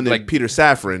James Gunn and Peter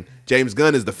Safran. James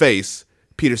Gunn is the face.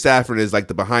 Peter Safran is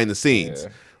the behind the scenes.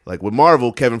 Yeah. With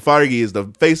Marvel, Kevin Feige is the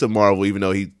face of Marvel, even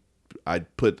though I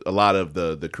put a lot of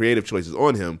the creative choices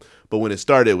on him. But when it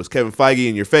started, it was Kevin Feige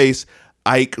in your face,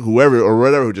 Ike, whoever or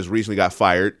whatever, who just recently got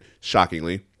fired,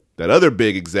 shockingly. That other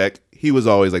big exec, he was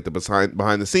always the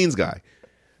behind the scenes guy.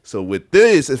 So with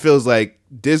this, it feels like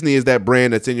Disney is that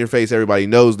brand that's in your face. Everybody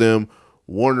knows them.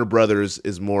 Warner Brothers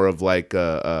is more of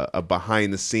a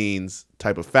behind the scenes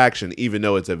type of faction, even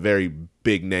though it's a very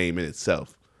big name in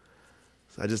itself.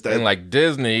 So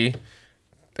Disney,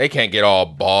 they can't get all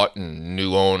bought and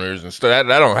new owners and stuff.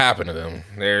 That don't happen to them.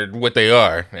 They're what they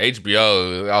are.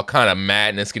 HBO, all kind of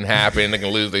madness can happen. They can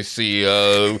lose their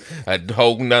CEO. A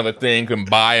whole nother thing can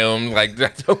buy them.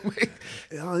 That don't make...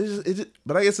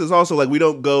 But I guess it's also we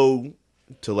don't go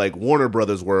to Warner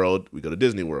Brothers world. We go to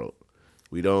Disney World.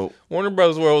 We don't. Warner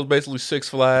Brothers World is basically Six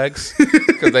Flags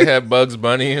because they have Bugs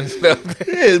Bunny and stuff.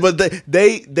 Yeah, but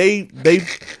they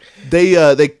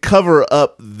cover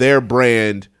up their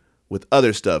brand with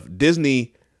other stuff.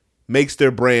 Disney makes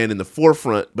their brand in the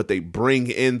forefront, but they bring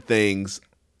in things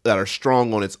that are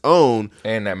strong on its own.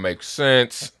 And that makes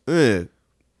sense. Like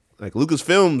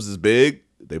Lucasfilms is big.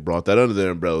 They brought that under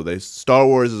their umbrella. Star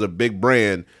Wars is a big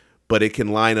brand, but it can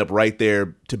line up right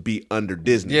there to be under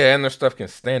Disney. Yeah, and their stuff can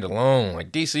stand alone.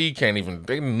 Like DC can't even.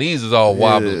 Their knees is all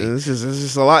wobbly. Yeah, it's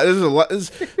just a lot.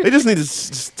 They just need to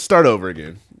start over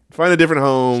again. Find a different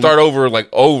home. Start over again.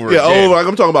 Over. Like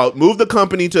I'm talking about, move the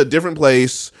company to a different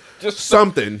place. Just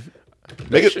something.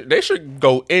 They should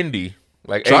go indie,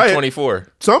 like A24.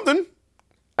 Something.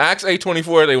 Ask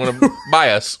A24 they want to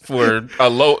buy us for a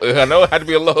low. I know it had to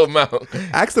be a low amount.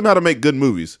 Ask them how to make good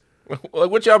movies.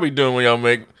 Like what y'all be doing when y'all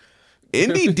make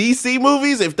indie DC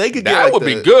movies? If they could get that would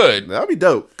be good. That would be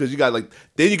dope because you got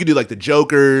then you could do the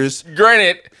Jokers.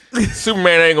 Granted,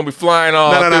 Superman ain't gonna be flying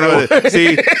off. No.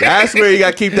 See, that's where you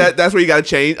got to keep that. That's where you got to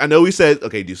change. I know we said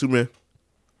do Superman,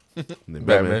 and then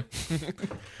Batman, and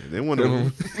then Wonder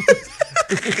Woman.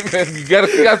 you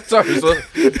gotta start. So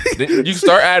you can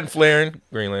start adding Flare and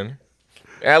Green Lantern.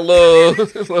 Add a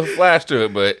little flash to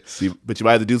it, but you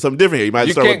might have to do something different here. You might have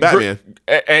to start with Batman.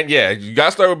 And yeah, you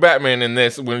gotta start with Batman in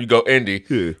this when you go indie.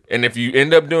 Yeah. And if you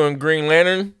end up doing Green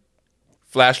Lantern,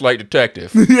 Flashlight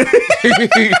Detective.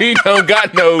 He don't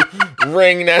got no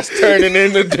ring that's turning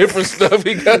into different stuff.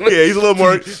 He's a little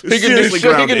more seriously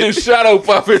grounded. He can do shadow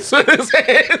puppets with his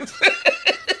hands.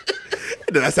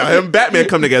 That's how him and Batman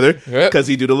come together, because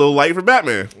he did a little light for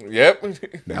Batman. Yep.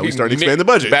 Now we starting to expand the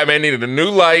budget. Batman needed a new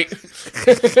light.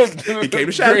 He came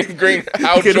to shadow. Green. He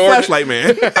came to Flashlight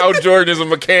Man. Hal Jordan is a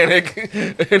mechanic.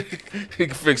 He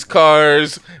can fix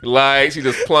cars, lights. He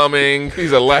does plumbing.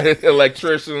 He's a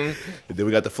electrician. And then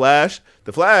we got the Flash.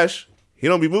 The Flash, he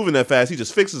don't be moving that fast. He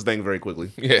just fixes things very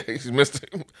quickly. Yeah, he's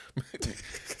Mr.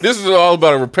 This is all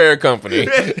about a repair company.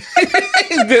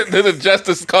 The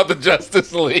Justice called the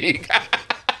Justice League.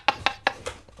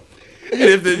 And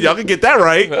if y'all can get that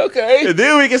right, okay, and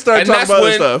then we can start talking about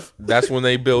other stuff. That's when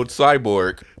they build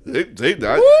Cyborg. See,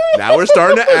 now we're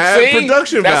starting to add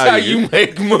production that's value. That's how you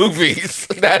make movies.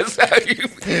 That's how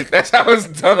it's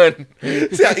done.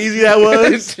 See how easy that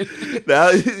was? Now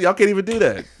y'all can't even do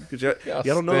that. Y'all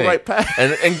don't know the right path.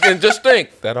 And just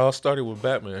think, that all started with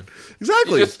Batman.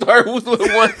 Exactly. You just start with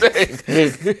one thing.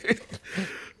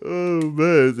 Oh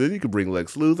man, then you can bring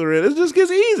Lex Luthor in. It just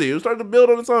gets easy. It's starting to build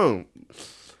on its own.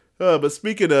 But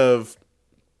speaking of,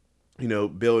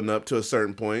 building up to a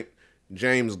certain point,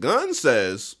 James Gunn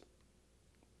says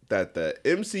that the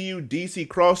MCU DC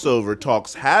crossover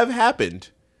talks have happened,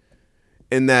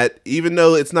 and that even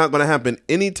though it's not going to happen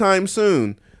anytime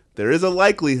soon, there is a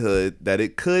likelihood that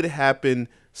it could happen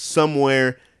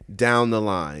somewhere down the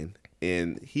line.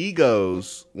 And he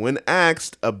goes, when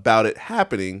asked about it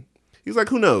happening, he's like,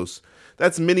 who knows?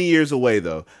 That's many years away,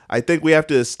 though. I think we have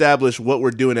to establish what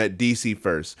we're doing at DC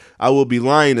first. I will be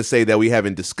lying to say that we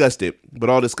haven't discussed it, but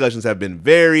all discussions have been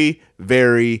very,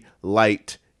 very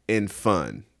light and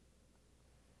fun.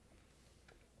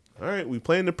 All right, we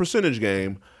playing the percentage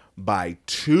game. By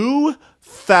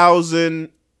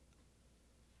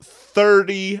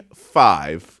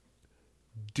 2035,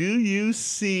 do you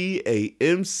see a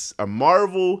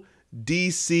Marvel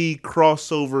DC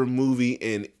crossover movie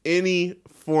in any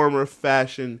form or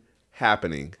fashion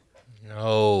happening? No.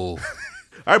 All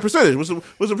right, percentage. What's the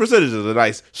percentage? Is a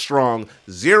nice strong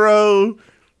 0?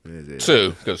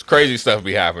 2, because crazy stuff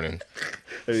be happening.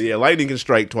 Yeah, lightning can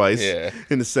strike twice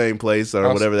in the same place,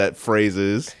 or whatever that phrase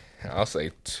is. I'll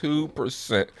say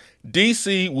 2%.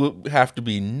 DC will have to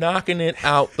be knocking it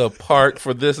out the park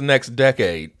for this next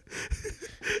decade.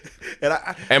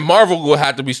 And Marvel will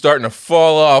have to be starting to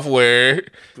fall off where...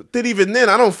 But then even then,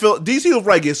 I don't feel... DC will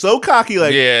probably get so cocky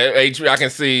like... Yeah, I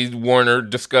can see Warner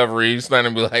Discovery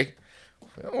starting to be like,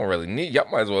 I don't really need... Y'all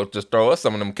might as well just throw us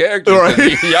some of them characters.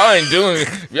 Right. Y'all ain't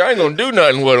gonna do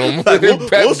nothing with them. Like,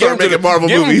 we'll start making Marvel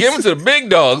movies. Give them to the big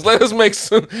dogs. Let us make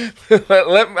some...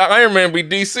 let Iron Man be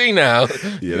DC now.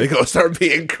 Yeah, they gonna start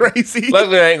being crazy.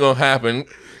 Luckily, that ain't gonna happen.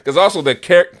 Because also the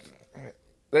character...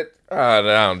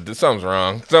 something's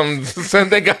wrong.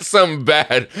 They got something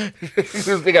bad.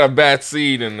 They got a bad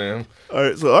seed in them. All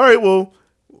right. Well,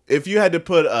 if you had to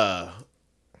put a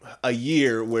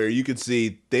year where you could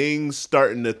see things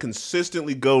starting to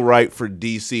consistently go right for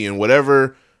DC in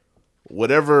whatever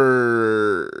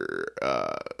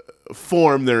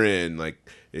form they're in, like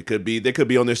they could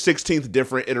be on their 16th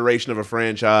different iteration of a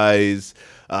franchise.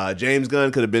 James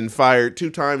Gunn could have been fired 2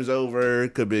 times over.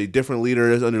 Could be different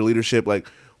leaders under leadership. Like,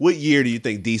 what year do you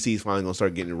think DC is finally going to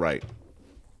start getting it right?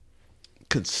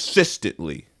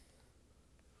 Consistently.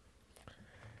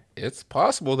 It's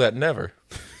possible that never.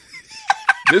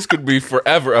 This could be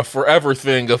a forever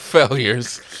thing of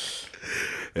failures.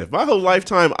 If my whole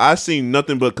lifetime I seen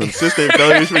nothing but consistent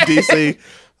failures for DC,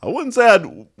 I wouldn't say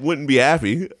I wouldn't be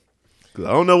happy. 'Cause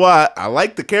I don't know why. I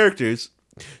like the characters.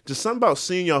 Just something about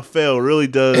seeing y'all fail really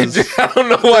does. I don't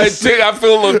know why I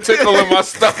feel a little tickle in my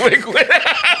stomach.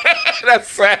 That's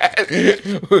sad.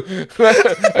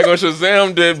 Like when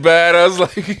Shazam did bad, I was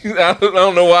like, I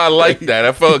don't know why I like that.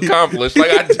 I felt accomplished,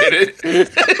 like I did it.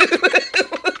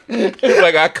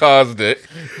 Like I caused it.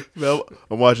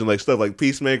 I'm watching like stuff like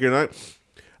Peacemaker, and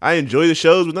I enjoy the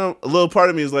shows, but now a little part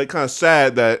of me is like kind of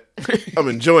sad that I'm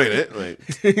enjoying it. Like,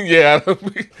 yeah.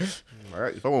 all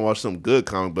right, if I want to watch some good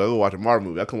comic book, I'll go watch a Marvel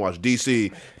movie. I can watch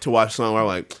DC to watch something where I'm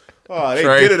like, oh, they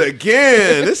did it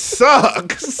again. This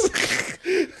sucks.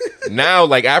 Now,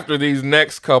 like after these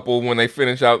next couple, when they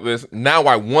finish out this, now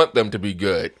I want them to be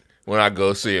good when I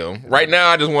go see them. Right now,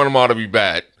 I just want them all to be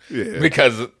bad. Yeah.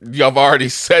 Because y'all have already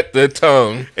set the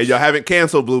tone. And y'all haven't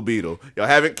canceled Blue Beetle. Y'all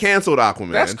haven't canceled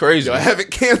Aquaman. That's crazy. Y'all haven't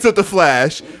canceled The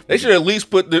Flash. They should at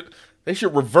least they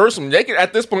should reverse them.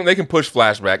 At this point, they can push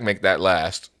Flashback, make that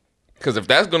last. Because if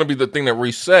that's going to be the thing that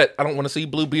reset, I don't want to see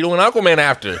Blue Beetle and Aquaman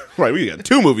after. Right, we got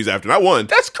 2 movies after, not 1.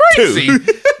 That's crazy. 2.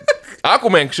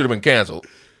 Aquaman should have been canceled.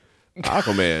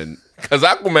 Aquaman. Because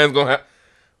Aquaman's going to have...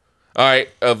 All right,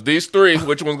 of these 3,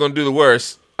 which one's going to do the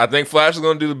worst? I think Flash is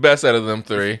going to do the best out of them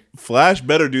 3. Flash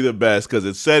better do the best because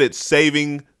it said it's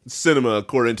saving cinema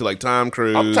according to like Tom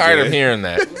Cruise. I'm tired of hearing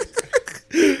that.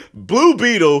 Blue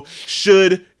Beetle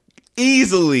should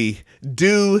easily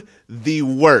do the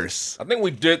worst. I think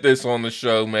we did this on the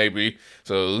show maybe.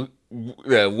 So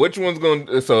yeah, which one's going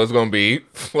to... So it's going to be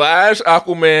Flash,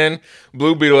 Aquaman,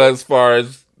 Blue Beetle as far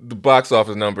as the box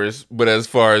office numbers, but as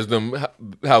far as them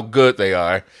how good they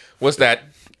are. What's that?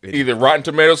 Either Rotten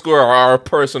Tomato score or our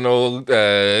personal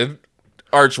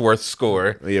Archworth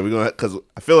score. Yeah, we're gonna because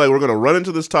I feel like we're gonna run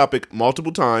into this topic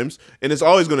multiple times, and it's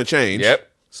always gonna change.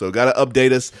 Yep. So gotta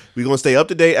update us. We're gonna stay up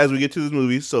to date as we get to this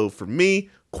movie. So for me,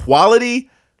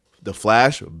 quality, The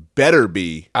Flash better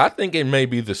be. I think it may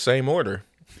be the same order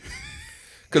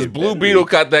because Blue Beetle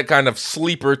got that kind of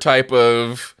sleeper type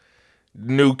of.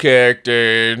 New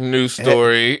character, new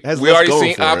story. We already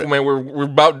seen Aquaman.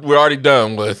 We're already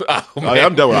done with Aquaman. Oh, yeah,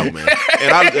 I'm done with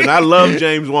Aquaman, and I love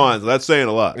James Wan. So that's saying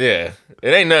a lot. Yeah,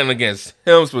 it ain't nothing against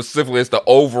him specifically. It's the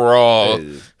overall.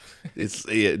 It's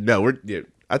I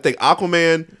think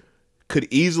Aquaman could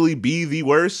easily be the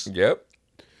worst. Yep.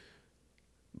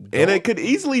 And it could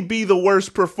easily be the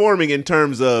worst performing in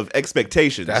terms of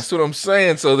expectations. That's what I'm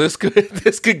saying. So this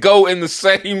could go in the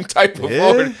same type of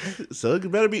order. So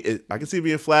it better be. I can see it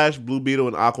being Flash, Blue Beetle,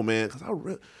 and Aquaman.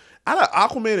 Because out of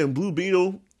Aquaman and Blue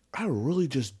Beetle, I really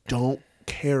just don't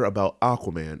care about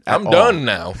Aquaman. I'm done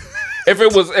now. If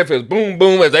it's boom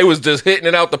boom, if they was just hitting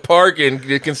it out the park and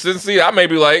the consistency, I may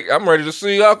be like, I'm ready to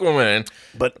see Aquaman.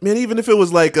 But man, even if it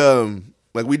was like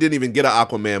we didn't even get an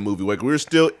Aquaman movie, like we were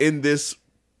still in this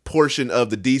portion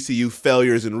of the DCU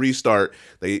failures and restart.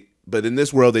 But in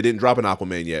this world, they didn't drop an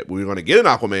Aquaman yet. We were going to get an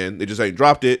Aquaman. They just ain't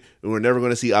dropped it, and we're never going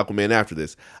to see Aquaman after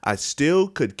this. I still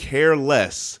could care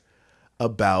less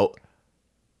about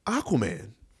Aquaman.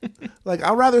 Like,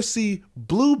 I'd rather see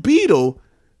Blue Beetle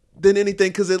than anything,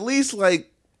 because at least,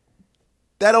 like,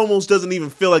 that almost doesn't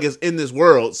even feel like it's in this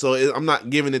world, so I'm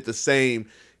not giving it the same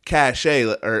cachet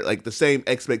or, like, the same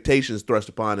expectations thrust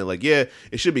upon it. Like, yeah,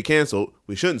 it should be canceled.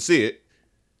 We shouldn't see it.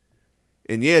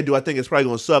 And yeah, do I think it's probably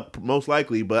going to suck? Most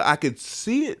likely, but I could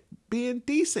see it being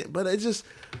decent. But it just,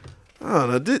 I don't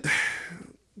know.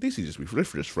 DC just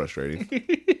frustrating.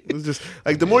 It's just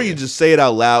like the more you just say it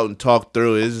out loud and talk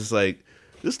through it, it's just like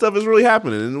this stuff is really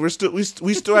happening, and we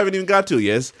still haven't even got to it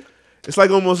yet. It's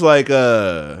like almost like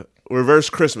reverse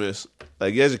Christmas.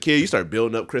 Like as a kid, you start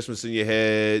building up Christmas in your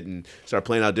head and start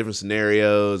playing out different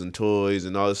scenarios and toys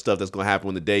and all this stuff that's going to happen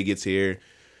when the day gets here.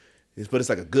 But it's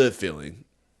like a good feeling.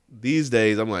 These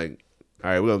days, I'm like, all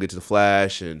right, we're going to get to The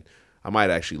Flash, and I might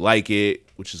actually like it,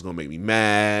 which is going to make me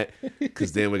mad,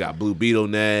 because then we got Blue Beetle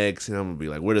next, and I'm going to be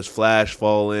like, where does Flash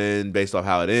fall in based off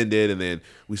how it ended? And then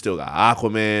we still got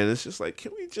Aquaman. It's just like,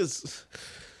 can we just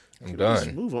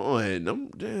move on?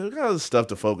 I got other stuff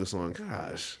to focus on.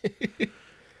 Gosh.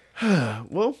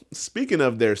 Well, speaking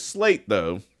of their slate,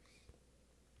 though,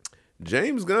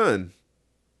 James Gunn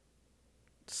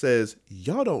says,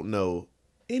 y'all don't know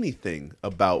anything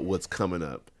about what's coming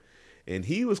up. And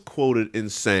he was quoted in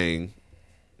saying,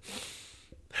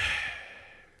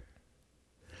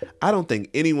 I don't think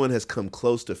anyone has come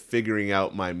close to figuring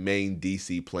out my main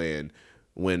DC plan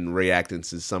when reacting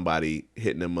to somebody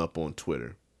hitting him up on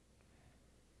Twitter.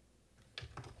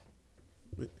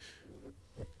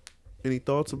 Any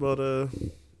thoughts about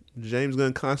James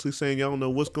Gunn constantly saying y'all don't know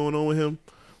what's going on with him,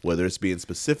 whether it's being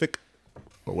specific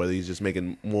or whether he's just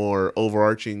making more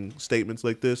overarching statements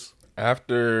like this.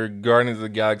 After Guardians of the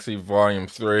Galaxy Volume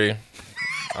 3,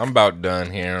 I'm about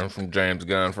done hearing from James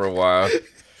Gunn for a while.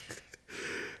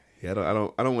 Yeah, I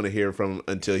don't want to hear from him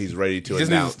until he's ready to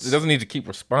announce. He doesn't need to keep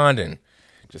responding.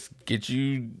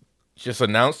 Just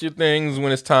announce your things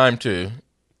when it's time to,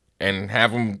 and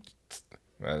have him.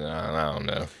 I don't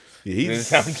know. Yeah,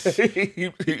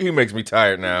 he makes me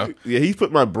tired now. Yeah, he's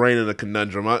put my brain in a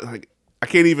conundrum. I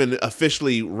can't even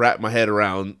officially wrap my head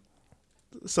around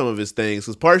some of his things.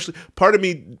 Because part of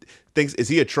me thinks, is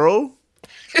he a troll?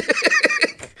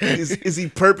 is he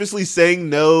purposely saying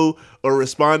no or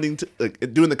responding to,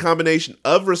 doing the combination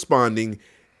of responding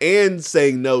and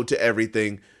saying no to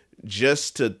everything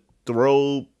just to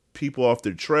throw people off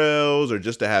their trails or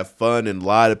just to have fun and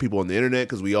lie to people on the internet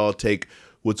because we all take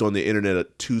what's on the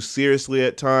internet too seriously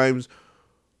at times?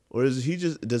 Or does he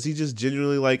just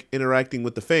genuinely like interacting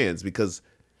with the fans? Because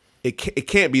it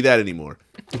can't be that anymore.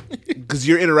 Because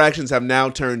your interactions have now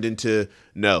turned into,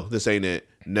 no, this ain't it.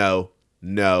 No.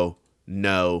 Now,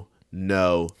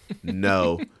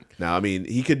 I mean,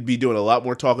 he could be doing a lot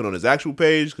more talking on his actual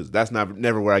page because that's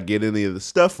never where I get any of the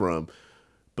stuff from.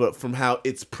 But from how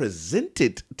it's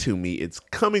presented to me, it's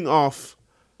coming off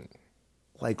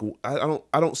like I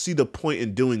don't see the point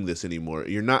in doing this anymore.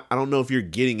 I don't know if you're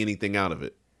getting anything out of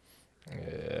it.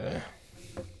 Yeah.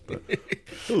 But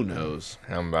who knows?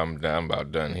 I'm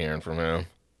about done hearing from him.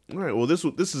 All right. Well, this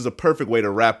is a perfect way to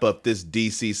wrap up this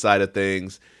DC side of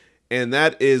things, and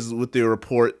that is with the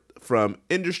report from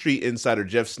industry insider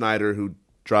Jeff Snyder, who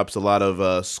drops a lot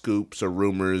of scoops or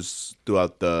rumors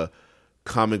throughout the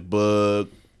comic book,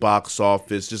 box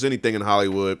office, just anything in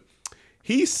Hollywood.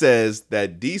 He says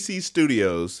that DC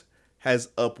Studios has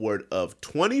upward of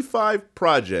 25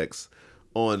 projects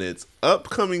on its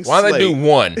upcoming slate. Why don't they do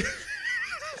one?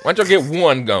 Why don't y'all get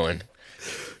one going?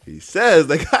 He says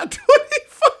they got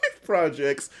 25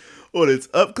 projects on its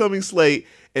upcoming slate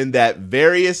and that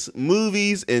various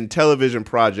movies and television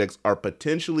projects are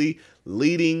potentially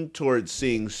leading towards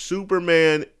seeing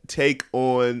Superman take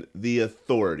on the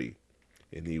Authority.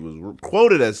 And he was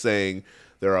quoted as saying,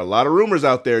 there are a lot of rumors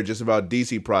out there just about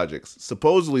DC projects.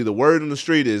 Supposedly, the word on the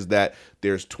street is that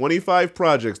there's 25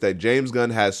 projects that James Gunn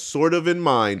has sort of in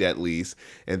mind, at least,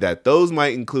 and that those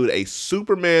might include a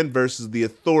Superman versus the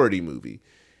Authority movie.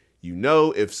 You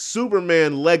know, if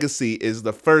Superman Legacy is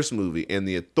the first movie and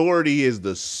the Authority is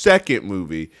the second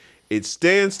movie, it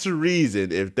stands to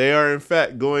reason if they are in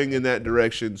fact going in that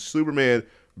direction, Superman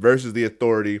versus the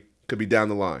Authority could be down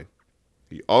the line.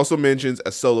 He also mentions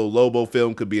a solo Lobo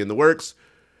film could be in the works.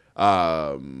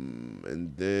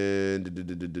 And then,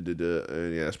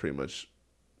 yeah, that's pretty much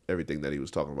everything that he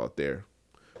was talking about there.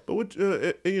 But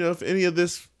if any of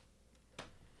this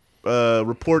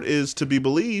report is to be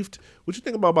believed, what you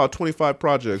think about 25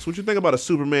 projects? What you think about a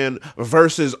Superman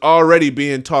versus already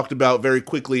being talked about very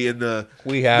quickly in the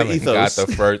We haven't ethos? got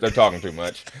the first. They're talking too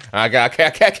much. I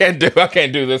can't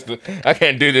do this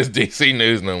DC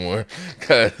news no more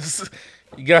because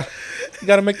you got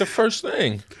to make the first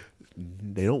thing.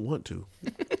 They don't want to.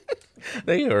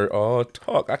 They are all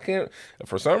talk. I can't.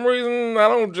 For some reason, I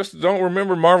don't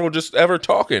remember Marvel just ever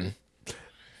talking.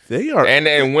 They are,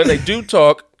 and when they do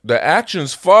talk, the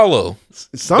actions follow.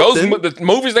 something The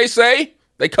movies they say,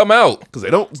 they come out because they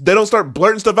don't start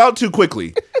blurting stuff out too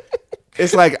quickly.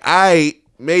 It's like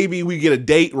maybe we get a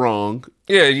date wrong.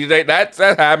 Yeah, that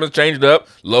happens. Changed up,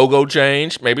 logo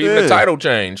change, maybe even the title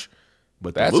change.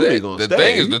 But that's the movie it. gonna The stay.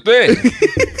 thing is the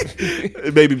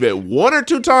thing. Maybe one or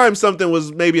two times something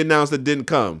was maybe announced that didn't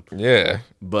come. Yeah,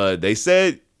 But they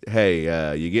said, "Hey,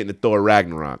 you're getting to Thor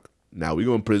Ragnarok. Now we're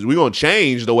gonna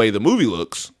change the way the movie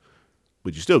looks,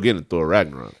 but you're still getting Thor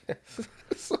Ragnarok.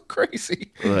 it's so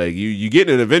crazy. Like you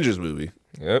getting an Avengers movie.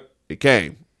 Yep. It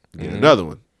came. You get another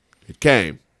one. It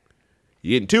came.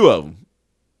 You getting two of them.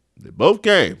 They both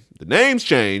came. The names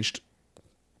changed,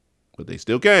 but they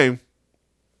still came."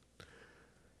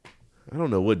 I don't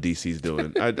know what DC's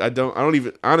doing. I don't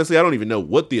even know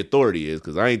what the Authority is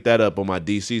because I ain't that up on my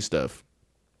DC stuff.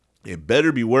 It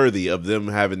better be worthy of them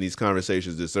having these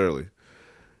conversations this early.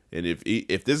 And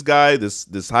if this guy,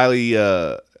 this highly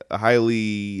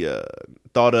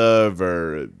thought of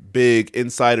or big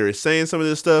insider is saying some of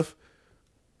this stuff,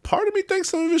 part of me thinks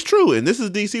some of it's true. And this is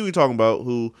DC we talking about.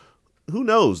 Who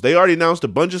knows? They already announced a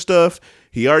bunch of stuff.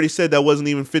 He already said that wasn't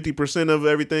even 50% of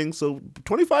everything. So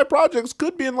 25 projects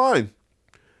could be in line.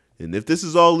 And if this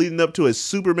is all leading up to a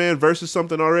Superman versus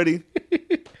something already,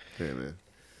 hey man,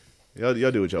 y'all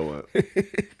do what y'all want.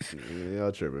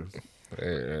 Y'all tripping.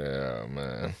 Yeah,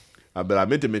 man. But I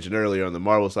meant to mention earlier on the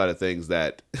Marvel side of things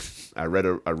that I read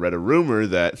a rumor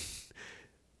that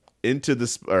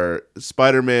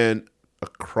Spider-Man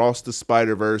Across the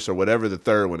Spider-Verse or whatever the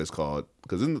third one is called,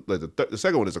 because the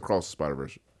second one is Across the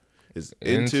Spider-Verse. Is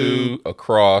into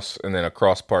Across and then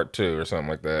Across Part 2 or something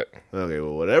like that. Okay,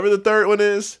 well, whatever the third one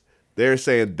is, they're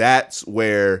saying that's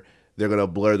where they're gonna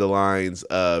blur the lines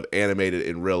of animated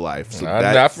in real life. So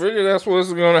I figure that's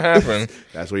what's gonna happen.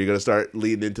 That's where you're gonna start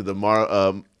leading into the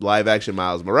live action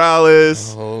Miles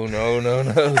Morales. Oh no!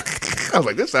 I was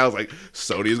like, this sounds like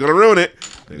Sony is gonna ruin it.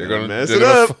 They're gonna mess it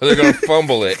up. They're gonna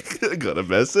fumble it. They're gonna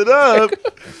mess it up.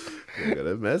 They're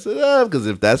gonna mess it up because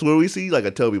if that's where we see like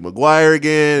a Tobey Maguire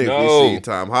again, if we see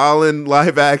Tom Holland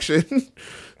live action,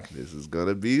 this is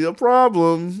gonna be a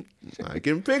problem. I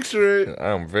can picture it.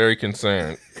 I'm very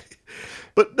concerned.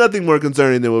 But nothing more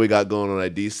concerning than what we got going on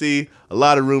at DC. A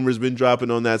lot of rumors been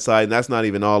dropping on that side, and that's not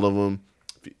even all of them.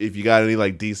 If you got any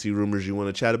like DC rumors you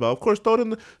want to chat about, of course, throw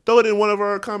it in one of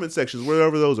our comment sections,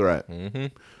 wherever those are at. Mm-hmm.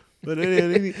 But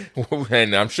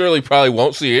and I'm sure he probably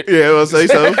won't see it. Yeah, I'll say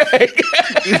so.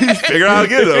 Figure out how to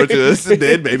get it over to us, and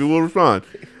then maybe we'll respond.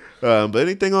 But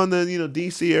anything on the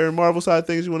DC or Marvel side of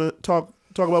things you want to talk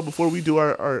about before we do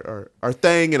our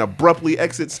thing and abruptly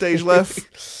exit stage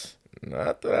left?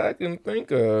 Not that I can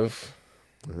think of.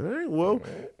 All right, well,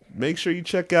 make sure you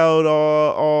check out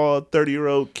all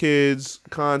 30-year-old kids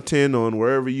content on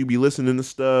wherever you be listening to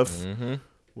stuff. Mm-hmm.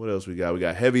 What else we got? We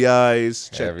got Heavy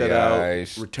Eyes. Check that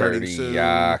out. Returning soon.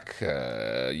 Yak.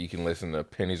 You can listen to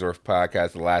Pennyworth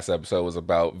podcast. The last episode was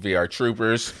about VR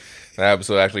Troopers. That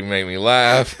episode actually made me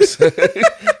laugh. So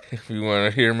if you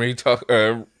want to hear me talk,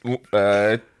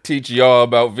 teach y'all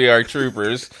about VR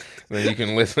Troopers, then you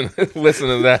can listen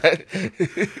to that.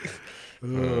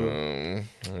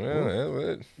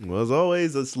 Well, as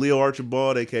always, it's Leo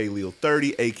Archibald, a.k.a. Leo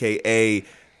 30, a.k.a.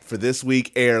 for this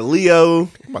week, Air Leo.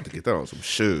 I'm about to get that on some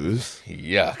shoes.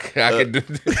 Yuck! I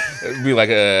could be like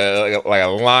a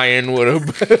lion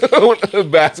with a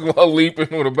basketball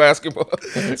leaping with a basketball.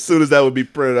 As soon as that would be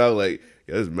printed out, like,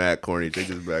 yeah, this is mad corny. Take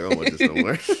this back. I don't want this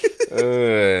somewhere.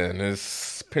 And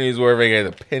this Pennyworth, aka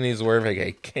the Pennyworth,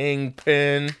 aka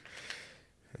Kingpin.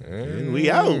 And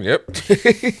we out. Yep.